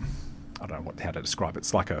don't know how to describe it.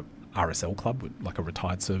 It's like a RSL club, like a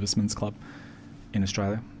retired servicemen's club in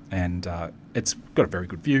Australia. And it's got a very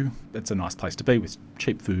good view. It's a nice place to be with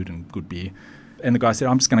cheap food and good beer. And the guy said,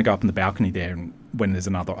 I'm just going to go up in the balcony there, and when there's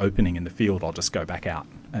another opening in the field, I'll just go back out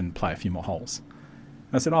and play a few more holes.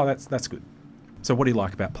 And I said, oh, that's good. So what do you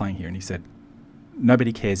like about playing here? And he said,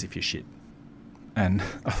 nobody cares if you're shit. And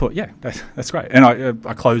I thought, yeah, that's great. And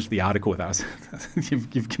I closed the article with that. You've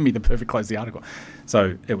given me the perfect close to the article.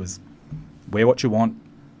 So it was, wear what you want.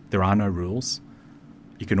 There are no rules.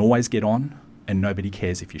 You can always get on, and nobody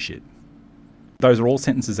cares if you're shit. Those are all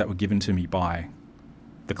sentences that were given to me by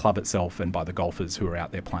the club itself and by the golfers who are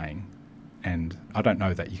out there playing. And I don't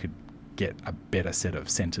know that you could get a better set of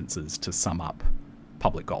sentences to sum up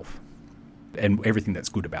public golf and everything that's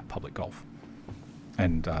good about public golf.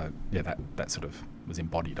 And that sort of was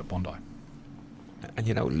embodied at Bondi. And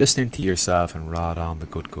listening to yourself and Rod on the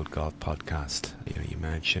Good Golf podcast, you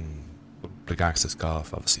mentioned public access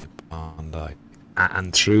golf, obviously Bondi,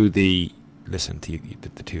 and through the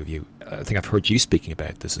two of you, I think I've heard you speaking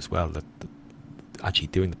about this as well, that actually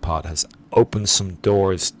doing the pod has opened some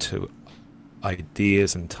doors to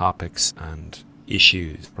ideas and topics and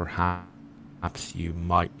issues perhaps you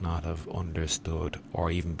might not have understood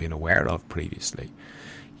or even been aware of previously.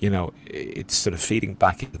 It's sort of feeding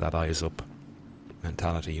back into that eyes up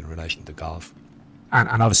mentality in relation to golf.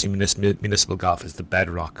 And obviously municipal golf is the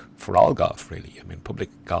bedrock for all golf, really. I mean, public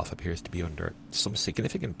golf appears to be under some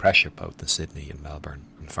significant pressure both in Sydney and Melbourne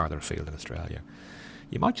and farther afield in Australia.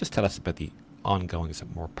 You might just tell us about the ongoings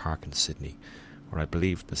at Moore Park in Sydney, where I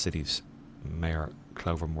believe the city's Mayor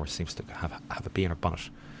Clover Moore seems to have a bee in her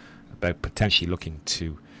bonnet about potentially looking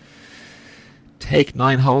to take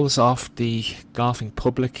 9 holes off the golfing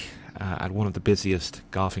public at one of the busiest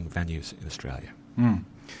golfing venues in Australia.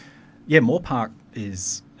 Yeah, Moore Park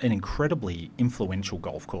is an incredibly influential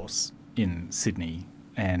golf course in Sydney,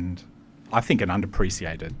 and I think an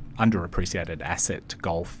underappreciated asset to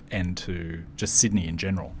golf and to just Sydney in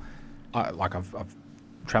general. I've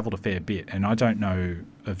travelled a fair bit, and I don't know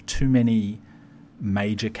of too many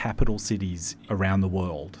major capital cities around the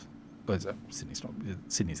world.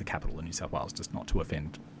 Sydney's the capital of New South Wales, just not to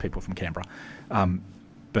offend people from Canberra.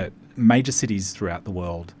 But major cities throughout the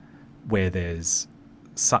world where there's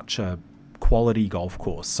such a quality golf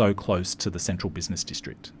course so close to the central business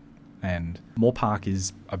district. And Moore Park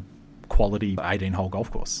is a quality 18-hole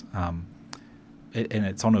golf course. And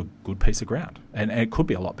it's on a good piece of ground. And it could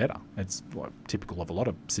be a lot better. It's typical of a lot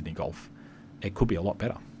of Sydney golf. It could be a lot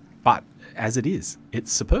better. But as it is,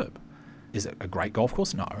 it's superb. Is it a great golf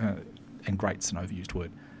course? No. And great's an overused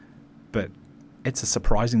word. But it's a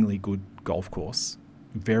surprisingly good golf course,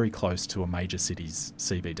 very close to a major city's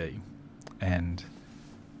CBD. And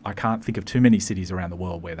I can't think of too many cities around the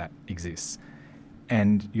world where that exists.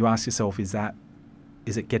 And you ask yourself, is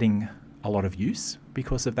it getting a lot of use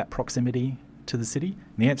because of that proximity to the city?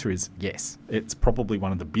 And the answer is yes. It's probably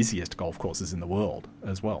one of the busiest golf courses in the world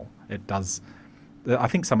as well. It does. I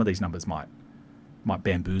think some of these numbers might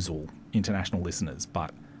bamboozle international listeners,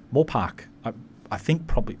 but Moore Park, I think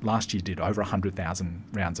probably last year did over 100,000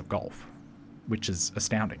 rounds of golf, which is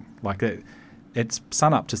astounding. It's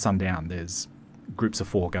sun up to sundown. There's groups of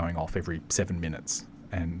 4 going off every 7 minutes,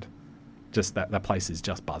 and just that place is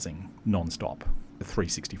just buzzing non-stop,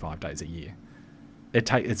 365 days a year.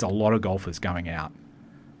 It's a lot of golfers going out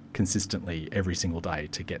consistently every single day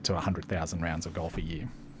to get to 100,000 rounds of golf a year.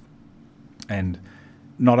 And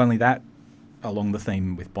not only that, along the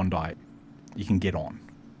theme with Bondi, you can get on.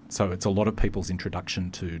 So it's a lot of people's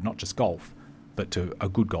introduction to not just golf, but to a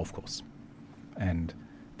good golf course. And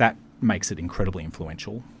that makes it incredibly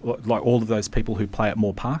influential. Like all of those people who play at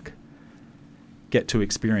Moore Park get to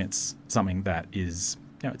experience something that is,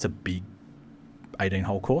 it's a big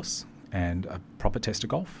 18-hole course and a proper test of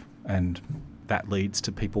golf. And that leads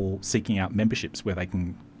to people seeking out memberships where they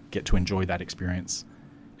can get to enjoy that experience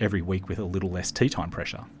every week with a little less tee time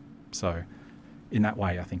pressure. So in that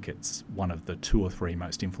way, I think it's one of the 2 or 3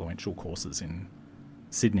 most influential courses in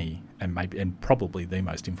Sydney, and probably the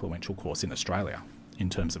most influential course in Australia in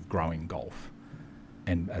terms of growing golf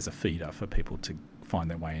and as a feeder for people to find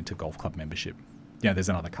their way into golf club membership. There's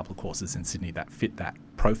another couple of courses in Sydney that fit that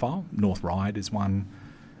profile. North Ryde is one.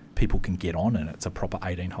 People can get on, and it's a proper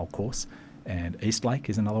 18-hole course. And East Lake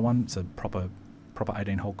is another one. It's a proper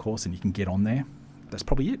 18-hole course, and you can get on there. That's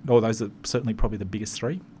probably it. Or those are certainly probably the biggest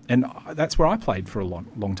 3. And that's where I played for a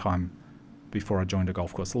long time before I joined a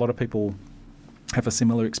golf course. A lot of people have a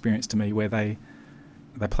similar experience to me where they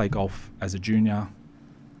play golf as a junior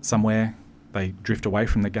somewhere, They drift away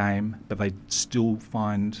from the game, but they still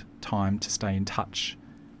find time to stay in touch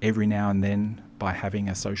every now and then by having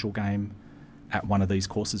a social game at one of these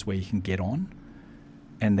courses where you can get on.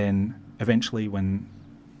 And then eventually, when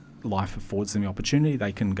life affords them the opportunity,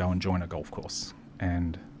 they can go and join a golf course.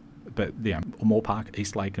 But Moore Park,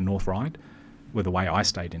 East Lake and North Ryde were the way I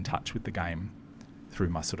stayed in touch with the game through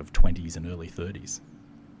my sort of 20s and early 30s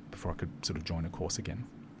before I could sort of join a course again.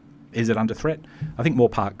 Is it under threat? I think Moore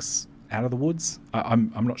Park's out of the woods.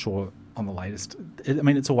 I'm not sure on the latest.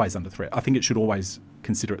 It's always under threat. I think it should always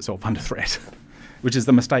consider itself under threat, which is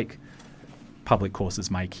the mistake public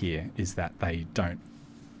courses make here, is that they don't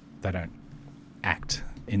act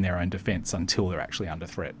in their own defence until they're actually under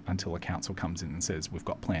threat, until a council comes in and says, we've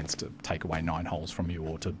got plans to take away 9 holes from you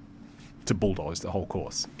or to bulldoze the whole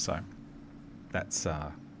course. So that's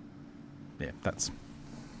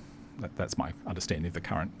my understanding of the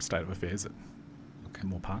current state of affairs at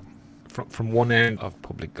Moore Park. From one end of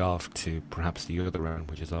public golf to perhaps the other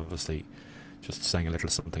end, which is obviously just saying a little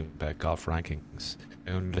something about golf rankings.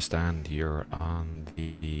 I understand you're on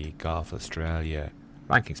the Golf Australia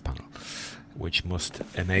rankings panel, which must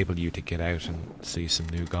enable you to get out and see some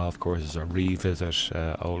new golf courses or revisit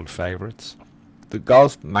old favourites. The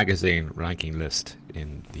Golf magazine ranking list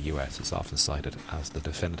in the US is often cited as the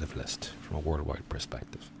definitive list from a worldwide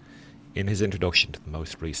perspective. In his introduction to the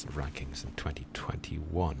most recent rankings in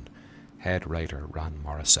 2021, head writer Ran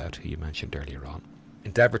Morissette, who you mentioned earlier on,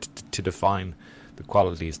 endeavoured to define the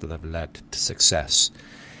qualities that have led to success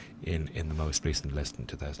in the most recent list in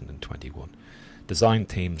 2021. Design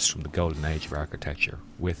themes from the golden age of architecture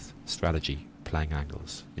with strategy, playing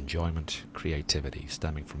angles, enjoyment, creativity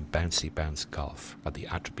stemming from bouncy bounce golf are the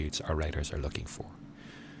attributes our raters are looking for.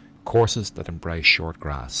 Courses that embrace short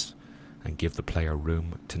grass and give the player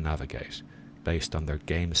room to navigate based on their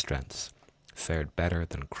game strengths fared better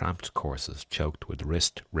than cramped courses choked with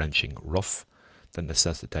wrist-wrenching rough that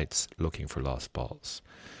necessitates looking for lost balls.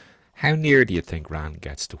 How near do you think Ran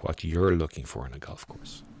gets to what you're looking for in a golf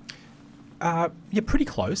course? Pretty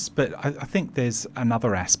close, but I think there's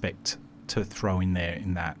another aspect to throw in there,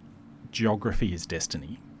 in that geography is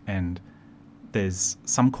destiny, and there's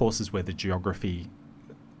some courses where the geography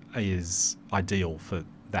is ideal for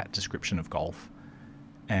that description of golf,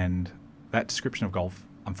 and that description of golf,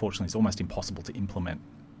 unfortunately, is almost impossible to implement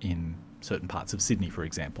in certain parts of Sydney, for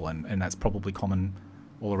example, and that's probably common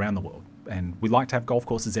all around the world. And we like to have golf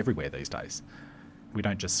courses everywhere these days. We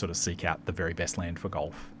don't just sort of seek out the very best land for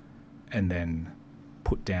golf and then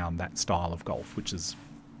put down that style of golf, which is,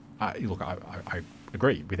 I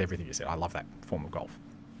agree with everything you said. I love that form of golf.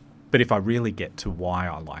 But if I really get to why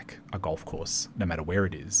I like a golf course, no matter where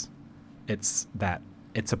it is, it's that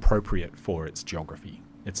it's appropriate for its geography.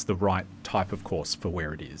 It's the right type of course for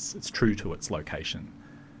where it is. It's true to its location.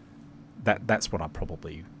 That's what I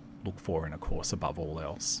probably look for in a course above all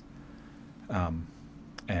else. The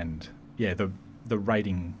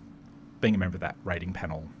rating, being a member of that rating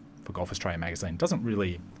panel for Golf Australia magazine doesn't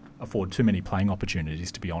really afford too many playing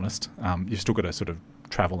opportunities, to be honest. You've still got to sort of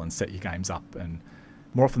travel and set your games up, and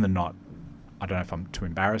more often than not, I don't know if I'm too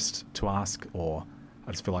embarrassed to ask, or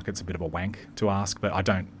I just feel like it's a bit of a wank to ask, but I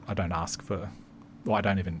don't ask for, well, I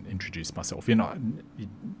don't even introduce myself. In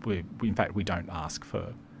fact, we don't ask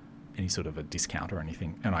for any sort of a discount or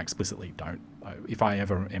anything, and I explicitly don't. If I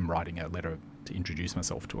ever am writing a letter to introduce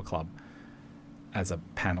myself to a club as a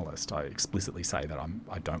panellist, I explicitly say that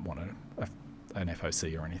I don't want an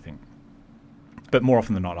FOC or anything. But more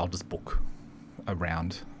often than not, I'll just book a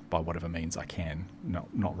round by whatever means I can,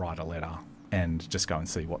 not write a letter, and just go and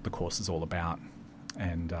see what the course is all about.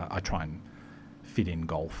 And I try and fit in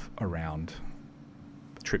golf around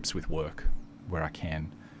trips with work where I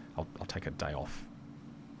can. I'll take a day off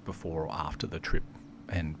before or after the trip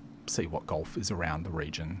and see what golf is around the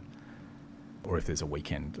region, or if there's a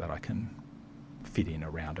weekend that I can fit in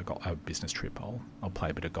around a business trip, I'll play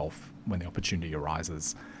a bit of golf when the opportunity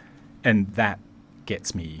arises, and that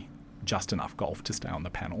gets me just enough golf to stay on the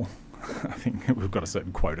panel. I think we've got a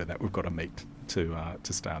certain quota that we've got to meet to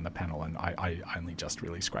stay on the panel, and I only just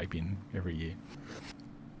really scrape in every year.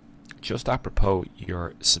 Just apropos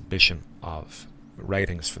your submission of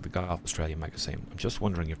ratings for the Golf Australia magazine, I'm just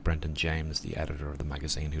wondering if Brendan James, the editor of the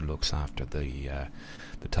magazine who looks after the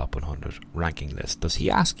top 100 ranking list, does he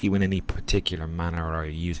ask you in any particular manner, or are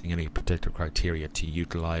you using any particular criteria to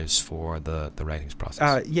utilise for the ratings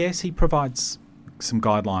process? Yes, he provides some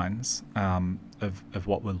guidelines of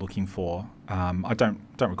what we're looking for. I don't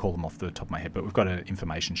recall them off the top of my head, but we've got an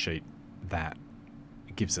information sheet that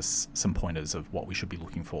gives us some pointers of what we should be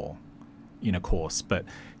looking for in a course. But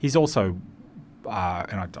he's also,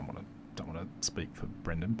 and I don't want to don't want to speak for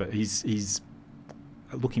Brendan, but he's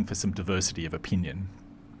looking for some diversity of opinion.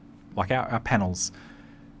 Like our panel's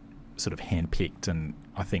sort of hand-picked, and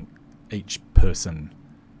I think each person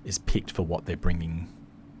is picked for what they're bringing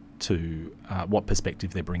to, what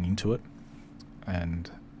perspective they're bringing to it. And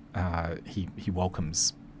he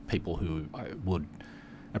welcomes people who would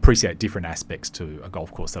appreciate different aspects to a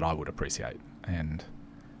golf course that I would appreciate.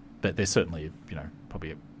 But there's certainly,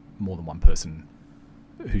 probably more than one person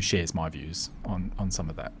who shares my views on some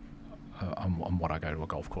of that, on what I go to a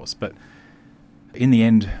golf course. But in the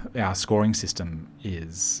end, our scoring system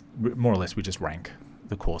is more or less we just rank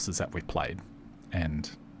the courses that we've played,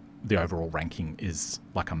 and the overall ranking is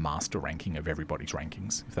like a master ranking of everybody's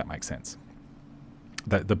rankings, if that makes sense.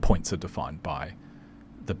 The points are defined by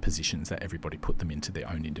the positions that everybody put them into their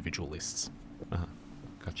own individual lists.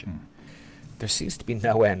 Gotcha. There seems to be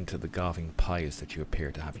no end to the golfing pies that you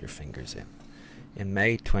appear to have your fingers in. In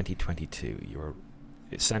May 2022, you were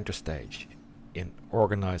centre stage in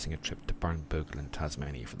organising a trip to Barnbougle in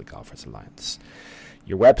Tasmania for the Golfers Alliance.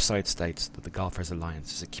 Your website states that the Golfers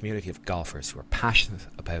Alliance is a community of golfers who are passionate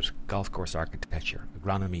about golf course architecture,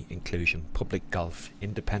 agronomy, inclusion, public golf,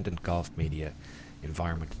 independent golf media,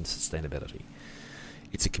 environment and sustainability.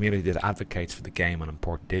 It's a community that advocates for the game on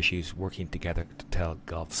important issues, working together to tell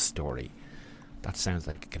golf's story. That sounds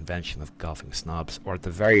like a convention of golfing snobs, or at the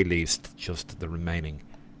very least, just the remaining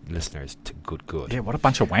listeners to good. Yeah, what a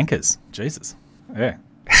bunch of wankers. Jesus. Yeah.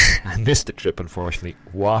 I missed the trip, unfortunately.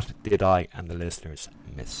 What did I and the listeners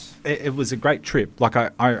miss? It was a great trip. Like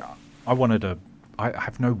I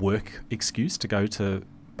have no work excuse to go to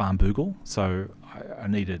Barnbougle, so I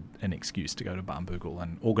needed an excuse to go to Barnbougle,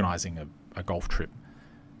 and organising a golf trip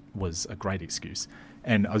was a great excuse.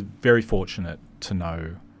 And I was very fortunate to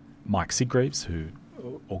know Mike Sigreaves, who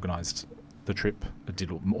organised the trip,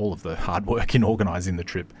 did all of the hard work in organising the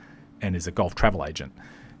trip, and is a golf travel agent.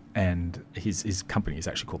 And his company is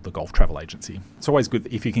actually called the Golf Travel Agency. It's always good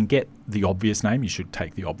if you can get the obvious name. You should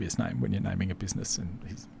take the obvious name when you're naming a business. And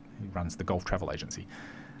he runs the Golf Travel Agency,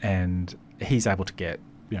 and he's able to get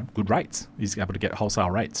good rates. He's able to get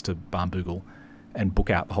wholesale rates to Barnbougle and book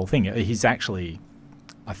out the whole thing. He's actually,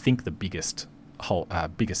 I think, the biggest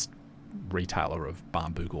retailer of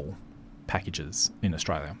Barnbougle packages in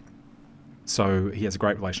Australia. So he has a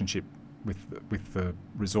great relationship with the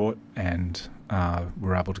resort, and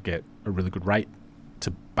we're able to get a really good rate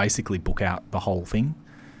to basically book out the whole thing.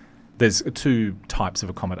 There's two types of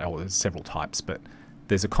accommodation, there's several types, but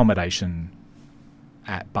there's accommodation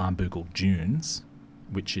at Barnbougle Dunes,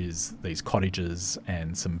 which is these cottages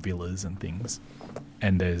and some villas and things.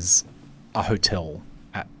 And there's a hotel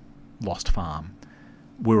at Lost Farm.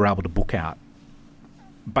 We were able to book out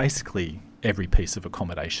basically every piece of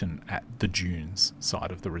accommodation at the Dunes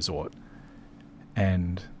side of the resort.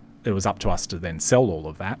 And it was up to us to then sell all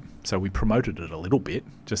of that. So we promoted it a little bit,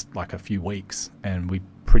 just like a few weeks, and we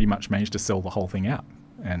pretty much managed to sell the whole thing out.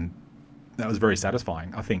 And that was very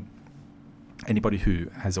satisfying. I think anybody who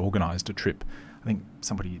has organised a trip, I think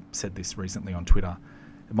somebody said this recently on Twitter,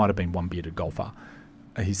 it might have been One Bearded Golfer.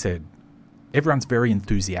 He said, everyone's very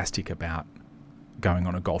enthusiastic about going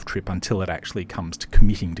on a golf trip until it actually comes to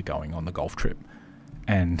committing to going on the golf trip.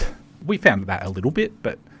 And we found that a little bit,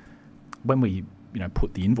 but when we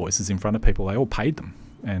put the invoices in front of people, they all paid them.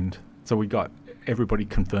 And so we got everybody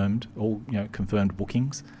confirmed, all confirmed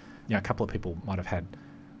bookings. A couple of people might have had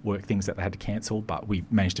work things that they had to cancel, but we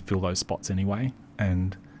managed to fill those spots anyway,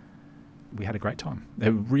 and we had a great time.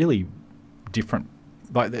 They're really different.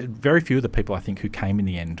 Like, very few of the people I think who came in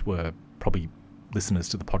the end were probably listeners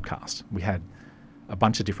to the podcast. We had a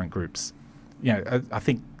bunch of different groups. I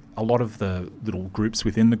think a lot of the little groups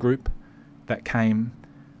within the group that came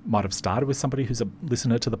might have started with somebody who's a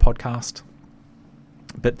listener to the podcast,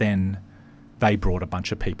 but then they brought a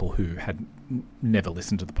bunch of people who had never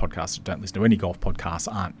listened to the podcast, don't listen to any golf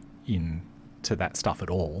podcasts, aren't into that stuff at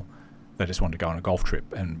all. They just wanted to go on a golf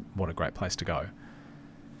trip, and what a great place to go.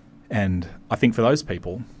 And I think for those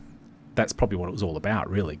people, that's probably what it was all about,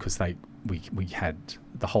 really, because we had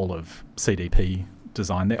the whole of CDP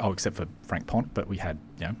design there, except for Frank Pont, but we had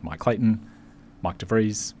Mike Clayton, Mike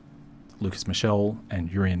DeVries, Lucas Michel,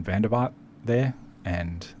 and Urian Vandervaart there,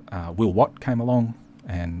 and Will Watt came along,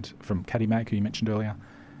 and from Caddy Mag, who you mentioned earlier,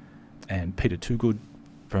 and Peter Toogood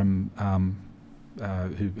from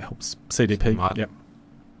who helps CDP,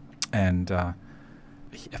 and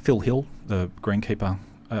Phil Hill, the greenkeeper,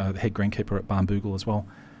 the head greenkeeper at Barnbougle as well,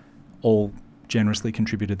 all generously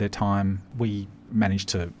contributed their time. We managed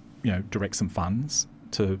to direct some funds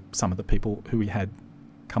to some of the people who we had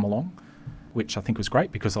come along, which I think was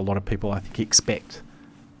great, because a lot of people, I think, expect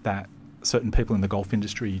that certain people in the golf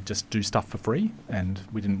industry just do stuff for free, and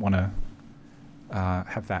we didn't want to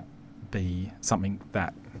have that be something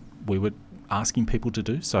that we were asking people to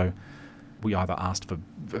do. So we either asked for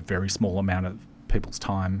a very small amount of people's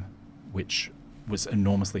time, which was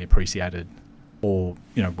enormously appreciated, or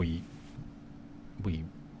we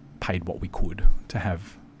paid what we could to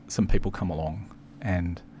have some people come along,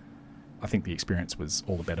 and I think the experience was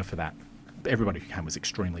all the better for that. Everybody who came was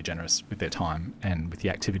extremely generous with their time and with the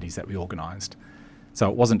activities that we organised. So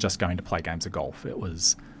it wasn't just going to play games of golf, it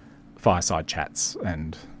was fireside chats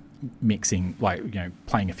and mixing,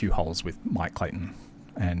 playing a few holes with Mike Clayton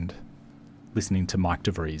and listening to Mike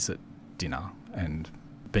DeVries at dinner and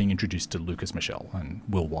being introduced to Lucas Michel and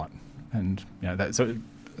Will Watt. And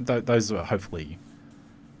those are hopefully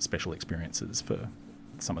special experiences for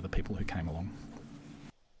some of the people who came along.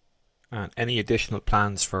 And any additional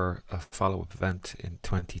plans for a follow-up event in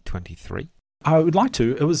 2023? I would like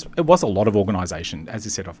to. It was a lot of organisation. As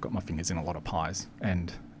you said, I've got my fingers in a lot of pies,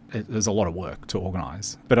 and there's a lot of work to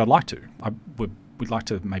organise. But I'd like to. We'd like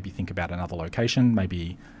to maybe think about another location,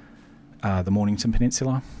 maybe the Mornington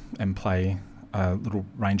Peninsula, and play a little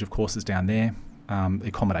range of courses down there. The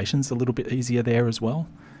accommodation's a little bit easier there as well,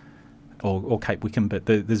 or Cape Wickham, but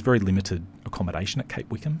there's very limited accommodation at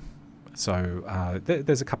Cape Wickham. So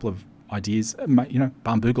there's a couple of ideas.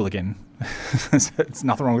 Barnbougle again. It's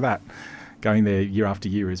nothing wrong with that. Going there year after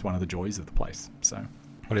year is one of the joys of the place. So,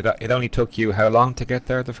 well, it only took you how long to get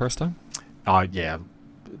there the first time? Yeah,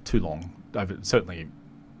 too long. Certainly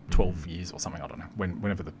 12 years or something. I don't know.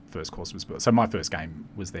 Whenever the first course was built. So my first game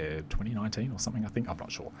was there 2019 or something. I think, I'm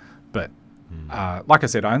not sure. But like I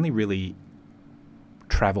said, I only really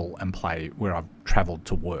travel and play where I've travelled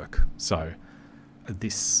to work. So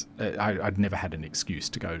I'd never had an excuse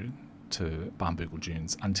to go to Barnbougle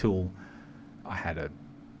Dunes until I had a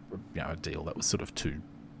deal that was sort of too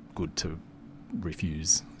good to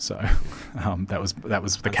refuse. So that was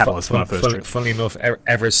the catalyst for my first trip. Funnily enough,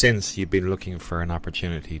 ever since you've been looking for an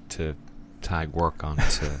opportunity to tag work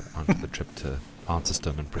onto the trip to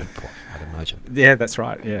Launceston and Bridport, I'd imagine. Yeah, that's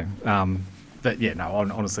right. Yeah, but yeah, no.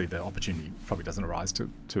 Honestly, the opportunity probably doesn't arise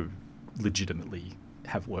to legitimately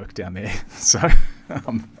have work down there. So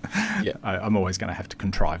I'm always going to have to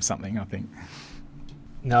contrive something, I think.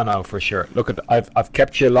 No, for sure. Look, I've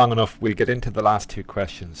kept you long enough. We'll get into the last two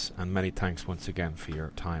questions, and many thanks once again for your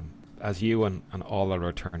time. As you and all our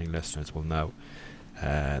returning listeners will know,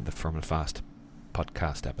 the Firm and Fast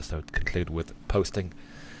podcast episode conclude with posting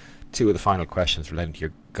two of the final questions relating to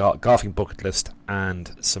your golfing bucket list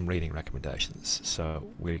and some reading recommendations. So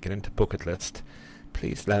we'll get into bucket list.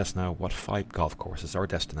 Please let us know what 5 golf courses or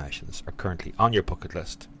destinations are currently on your bucket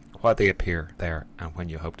list, why they appear there, and when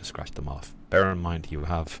you hope to scratch them off. Bear in mind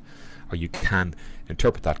you can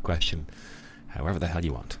interpret that question however the hell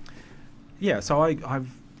you want. Yeah, so I've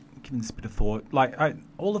given this a bit of thought.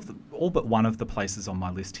 All but one of the places on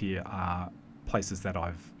my list here are places that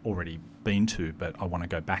I've already been to, but I want to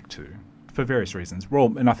go back to for various reasons.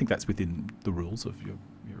 And I think that's within the rules of your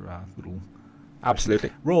little. Absolutely.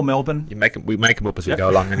 Royal Melbourne. We make them up as we go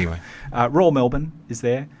along anyway. Royal Melbourne is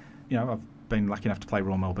there. I've been lucky enough to play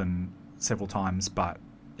Royal Melbourne several times, but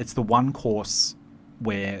it's the one course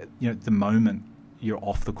where, the moment you're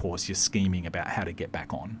off the course, you're scheming about how to get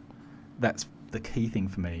back on. That's the key thing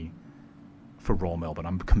for me for Royal Melbourne.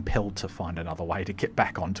 I'm compelled to find another way to get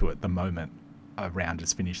back onto it the moment a round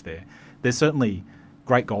is finished there. There's certainly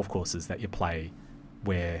great golf courses that you play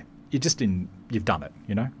where you've done it,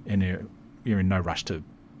 and you're in no rush to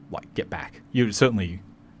get back. You certainly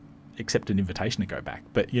accept an invitation to go back,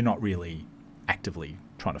 but you're not really actively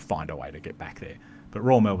trying to find a way to get back there. But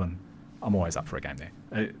Royal Melbourne, I'm always up for a game there.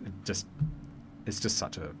 It's just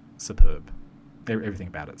such a superb. Everything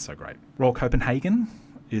about it's so great. Royal Copenhagen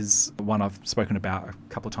is one I've spoken about a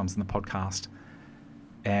couple of times in the podcast,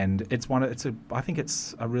 and I think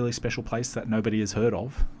it's a really special place that nobody has heard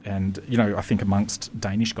of. And I think amongst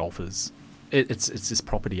Danish golfers, it's this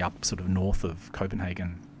property up sort of north of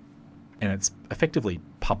Copenhagen, and it's effectively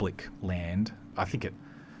public land. I think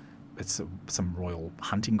it's some royal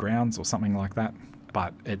hunting grounds or something like that,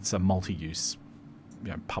 but it's a multi-use,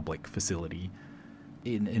 public facility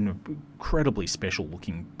in an incredibly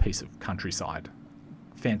special-looking piece of countryside.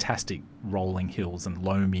 Fantastic rolling hills and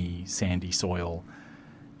loamy, sandy soil,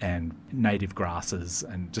 and native grasses,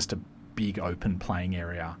 and just a big open playing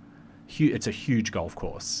area. It's a huge golf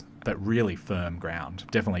course, but really firm ground.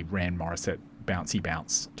 Definitely Rand Morissette bouncy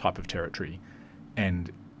bounce type of territory.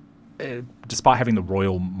 And despite having the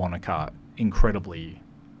royal moniker, incredibly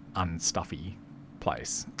unstuffy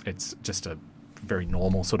place. It's just a very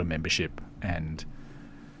normal sort of membership and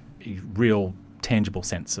a real tangible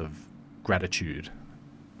sense of gratitude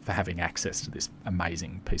for having access to this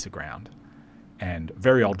amazing piece of ground. And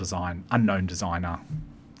very old design, unknown designer,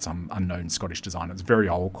 some unknown Scottish designer. It's a very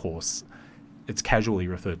old course. It's casually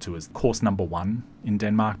referred to as course number 1 in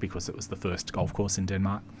Denmark because it was the first golf course in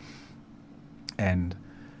Denmark. And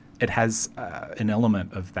it has an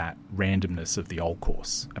element of that randomness of the old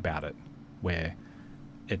course about it, where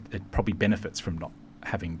it probably benefits from not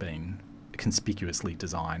having been conspicuously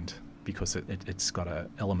designed because it's got an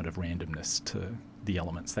element of randomness to the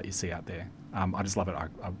elements that you see out there. I just love it. I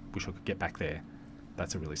wish I could get back there.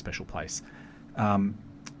 That's a really special place.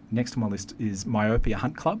 Next on my list is Myopia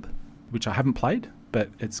Hunt Club, which I haven't played, but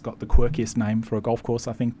it's got the quirkiest name for a golf course,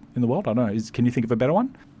 I think, in the world. I don't know. Can you think of a better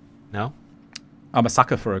one? No? I'm a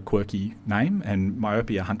sucker for a quirky name, and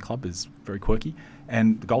Myopia Hunt Club is very quirky,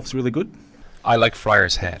 and the golf's really good. I like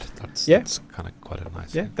Friar's Head. That's kind of quite a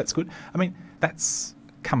nice Yeah, thing. that's good. I mean, that's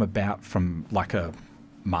come about from like a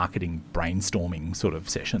marketing brainstorming sort of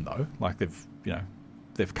session, though. Like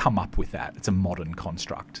they've come up with that. It's a modern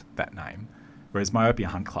construct, that name. Whereas Myopia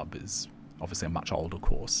Hunt Club is obviously a much older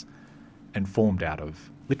course and formed out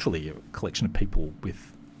of literally a collection of people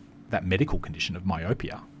with that medical condition of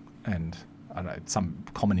myopia and, I don't know, some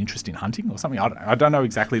common interest in hunting or something. I don't know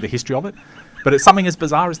exactly the history of it, but it's something as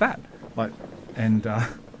bizarre as that. What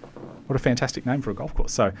a fantastic name for a golf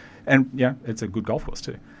course. So, and yeah, it's a good golf course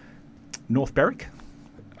too. North Berwick,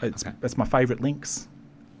 that's my favourite links,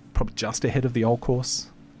 probably just ahead of the old course.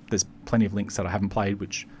 There's plenty of links that I haven't played,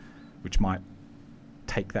 which might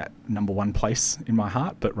take that number 1 place in my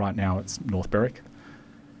heart, but right now it's North Berwick.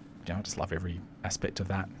 I just love every aspect of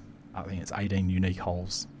that. I think it's 18 unique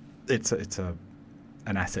holes. It's an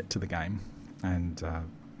asset to the game, and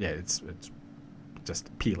it's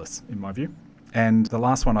just peerless in my view. And the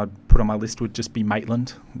last one I'd put on my list would just be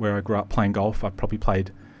Maitland, where I grew up playing golf. I probably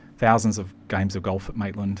played thousands of games of golf at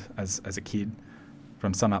Maitland as a kid.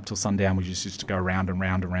 From sun up till sundown, we just used to go round and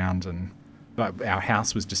round and round. But our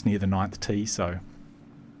house was just near the 9th tee, so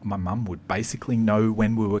my mum would basically know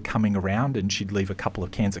when we were coming around, and she'd leave a couple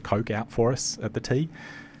of cans of Coke out for us at the tee,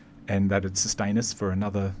 and that'd sustain us for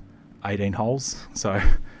another 18 holes. So,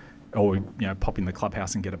 or we pop in the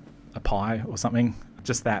clubhouse and get a pie or something.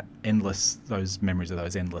 Just those memories of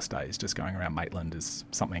those endless days just going around Maitland is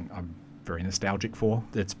something I'm very nostalgic for.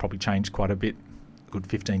 It's probably changed quite a bit, a good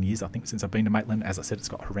 15 years I think since I've been to Maitland. As I said, it's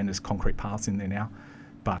got horrendous concrete paths in there now,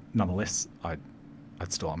 but nonetheless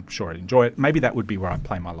I'm sure I'd enjoy it. Maybe that would be where I'd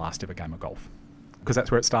play my last ever game of golf, because that's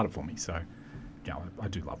where it started for me. So I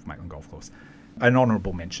do love Maitland Golf Course. An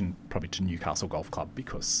honourable mention probably to Newcastle Golf Club,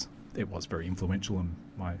 because it was very influential in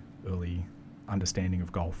my early understanding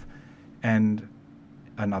of golf. And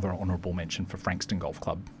another honourable mention for Frankston Golf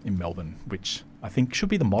Club in Melbourne, which I think should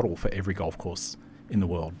be the model for every golf course in the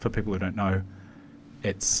world. For people who don't know,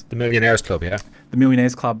 it's The Millionaires Club, yeah? The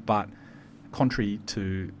Millionaires Club, but contrary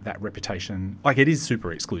to that reputation, like, it is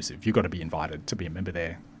super exclusive. You've got to be invited to be a member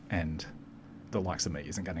there, and the likes of me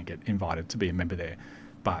isn't going to get invited to be a member there.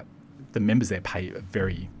 But the members there pay a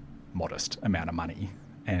very modest amount of money,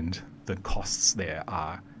 and the costs there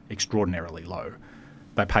are extraordinarily low.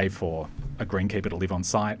 They pay for a greenkeeper to live on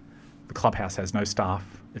site. The clubhouse has no staff.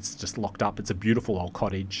 It's just locked up. It's a beautiful old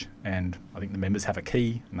cottage, and I think the members have a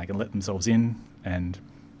key and they can let themselves in, and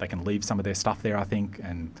they can leave some of their stuff there, I think,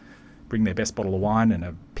 and bring their best bottle of wine and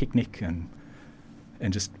a picnic and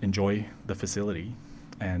just enjoy the facility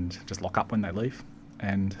and just lock up when they leave.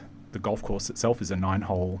 And the golf course itself is a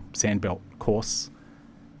 9-hole sandbelt course,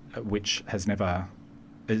 which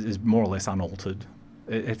is more or less unaltered.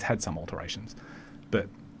 It's had some alterations, but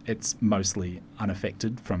it's mostly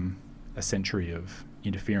unaffected from a century of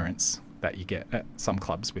interference that you get at some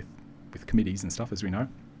clubs with committees and stuff, as we know.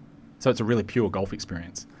 So it's a really pure golf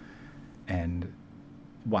experience, and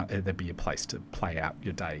there'd be a place to play out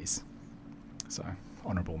your days. So,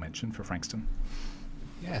 honourable mention for Frankston.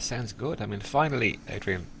 Yeah, sounds good. I mean, finally,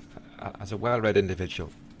 Adrian, as a well-read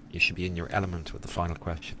individual, you should be in your element with the final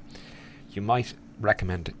question. You might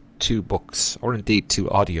recommend 2 books, or indeed 2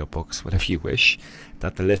 audiobooks, whatever you wish,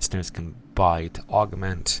 that the listeners can buy to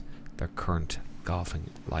augment their current golfing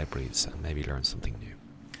libraries and maybe learn something new.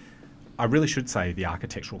 I really should say the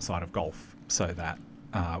architectural side of golf, so that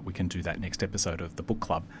we can do that next episode of the book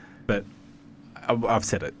club. But I've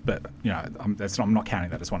said it, but I'm not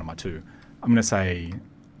counting that as one of my 2. I'm going to say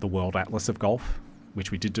the World Atlas of Golf,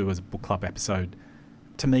 which we did do as a book club episode.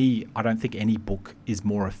 To me, I don't think any book is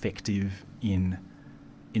more effective in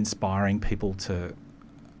inspiring people to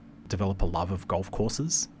develop a love of golf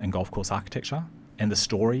courses and golf course architecture and the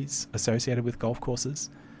stories associated with golf courses.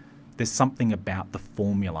 There's something about the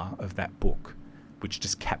formula of that book which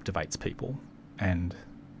just captivates people, and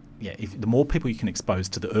if the more people you can expose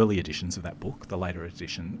to the early editions of that book, the later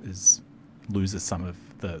edition loses some of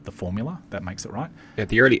the formula that makes it right. Yeah,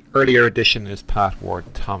 the earlier edition is Pat Ward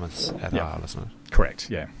Thomas et al., isn't it? Correct,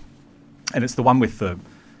 yeah. And it's the one with the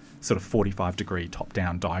sort of 45-degree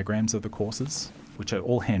top-down diagrams of the courses, which are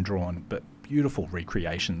all hand-drawn, but beautiful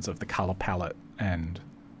recreations of the colour palette and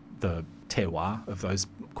the terroir of those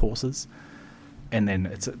courses. And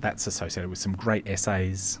then that's associated with some great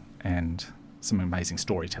essays and some amazing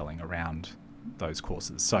storytelling around those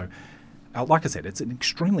courses. So, like I said, it's an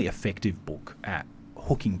extremely effective book at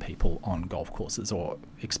hooking people on golf courses or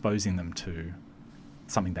exposing them to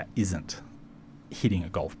something that isn't hitting a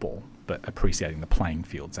golf ball, but appreciating the playing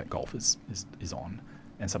fields that golf is on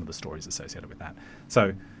and some of the stories associated with that.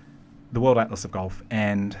 So, the World Atlas of Golf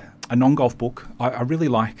and a non-golf book. I really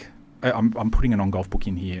like... I'm putting a non-golf book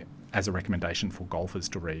in here as a recommendation for golfers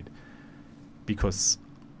to read because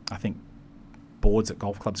I think boards at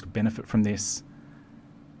golf clubs could benefit from this,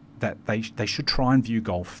 that they should try and view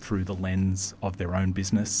golf through the lens of their own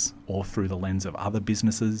business or through the lens of other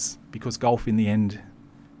businesses, because golf in the end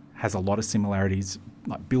has a lot of similarities.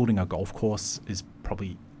 Like building a golf course is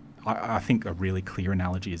probably, I think a really clear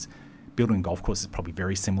analogy is building a golf course is probably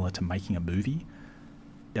very similar to making a movie.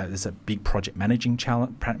 Yeah, there's a big project management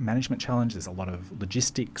challenge. There's a lot of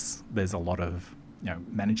logistics. There's a lot of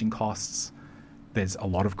managing costs. There's a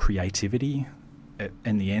lot of creativity.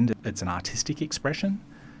 In the end, it's an artistic expression,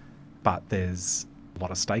 but there's a lot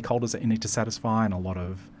of stakeholders that you need to satisfy, and a lot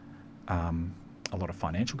of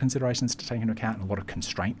financial considerations to take into account, and a lot of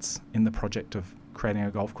constraints in the project of creating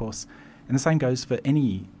a golf course. And the same goes for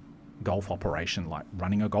any golf operation, like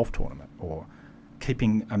running a golf tournament or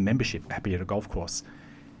keeping a membership happy at a golf course.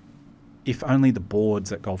 If only the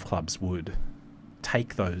boards at golf clubs would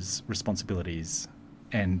take those responsibilities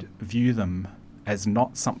and view them as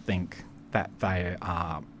not something that they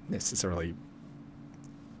are necessarily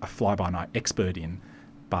a fly-by-night expert in,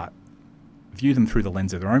 but view them through the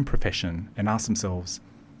lens of their own profession and ask themselves,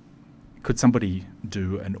 could somebody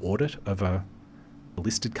do an audit of a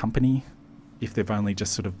listed company if they've only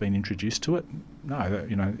just sort of been introduced to it? No,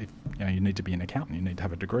 you need to be an accountant, you need to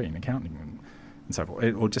have a degree in accounting and so forth.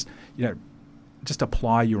 Or just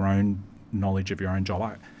apply your own knowledge of your own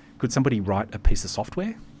job. Could somebody write a piece of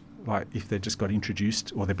software? Like if they've just got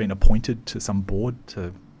introduced or they've been appointed to some board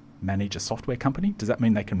to manage a software company, does that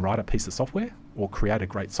mean they can write a piece of software or create a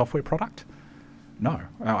great software product? No,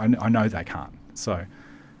 I know they can't. So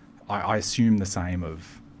I assume the same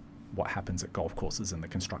of what happens at golf courses and the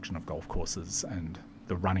construction of golf courses and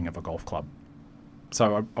the running of a golf club.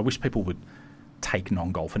 So I wish people would take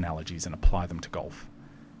non-golf analogies and apply them to golf.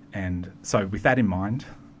 And so with that in mind,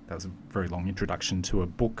 that was a very long introduction to a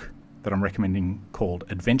book that I'm recommending called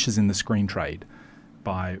Adventures in the Screen Trade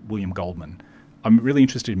by William Goldman. I'm really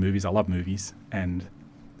interested in movies. I love movies, and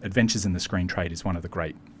Adventures in the Screen Trade is one of the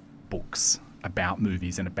great books about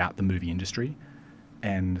movies and about the movie industry.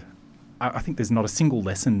 And I think there's not a single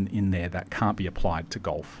lesson in there that can't be applied to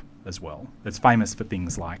golf as well. It's famous for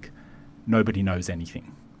things like nobody knows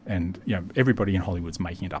anything. And everybody in Hollywood's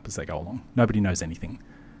making it up as they go along. Nobody knows anything.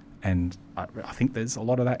 And I think there's a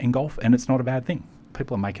lot of that in golf, and it's not a bad thing.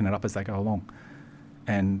 People are making it up as they go along.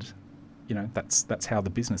 And, that's how the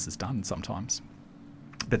business is done sometimes.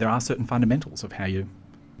 But there are certain fundamentals of how you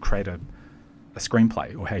create a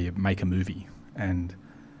screenplay or how you make a movie. And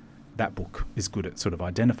that book is good at sort of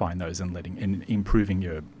identifying those and improving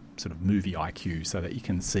your sort of movie IQ so that you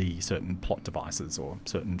can see certain plot devices or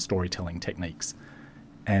certain storytelling techniques.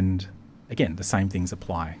 And again, the same things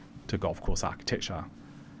apply to golf course architecture.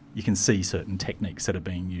 You can see certain techniques that are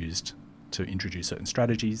being used to introduce certain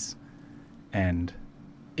strategies. And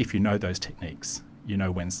if you know those techniques, you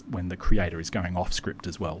know when the creator is going off script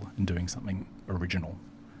as well and doing something original.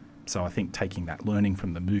 So I think taking that learning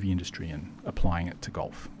from the movie industry and applying it to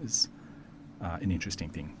golf is an interesting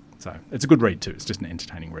thing. So it's a good read too. It's just an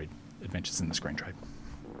entertaining read, Adventures in the Screen Trade.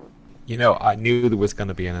 I knew there was going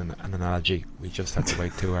to be an analogy. We just had to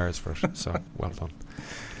wait 2 hours for it, so well done.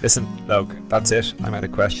 Listen, Logue, that's it. I'm out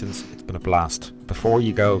of questions. It's been a blast. Before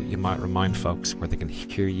you go, you might remind folks where they can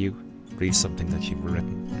hear you, read something that you've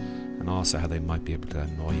written, and also how they might be able to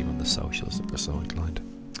annoy you on the socials if they're so inclined.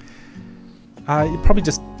 Probably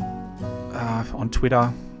just on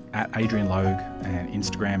Twitter, at Adrian Logue, and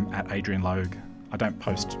Instagram, at Adrian Logue. I don't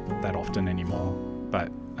post that often anymore, but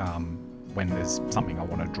when there's something I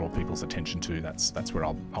want to draw people's attention to, that's where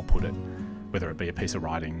I'll put it, whether it be a piece of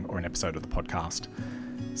writing or an episode of the podcast.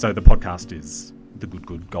 So the podcast is the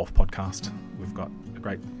Good Golf Podcast. We've got a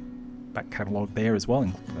great back catalogue there as well,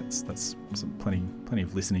 and that's some plenty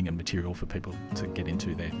of listening and material for people to get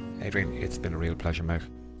into there. Adrian, it's been a real pleasure, mate.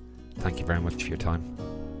 Thank you very much for your time.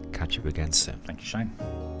 Catch you again soon. Thank you, Shane.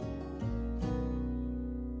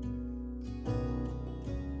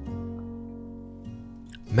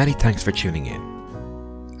 Many thanks for tuning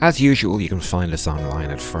in. As usual, you can find us online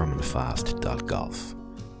at firmandfast.golf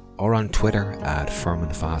or on Twitter at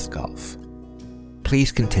firmandfastgolf.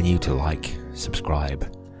 Please continue to like, subscribe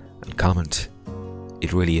and comment.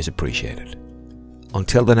 It really is appreciated.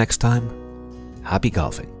 Until the next time, happy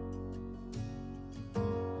golfing.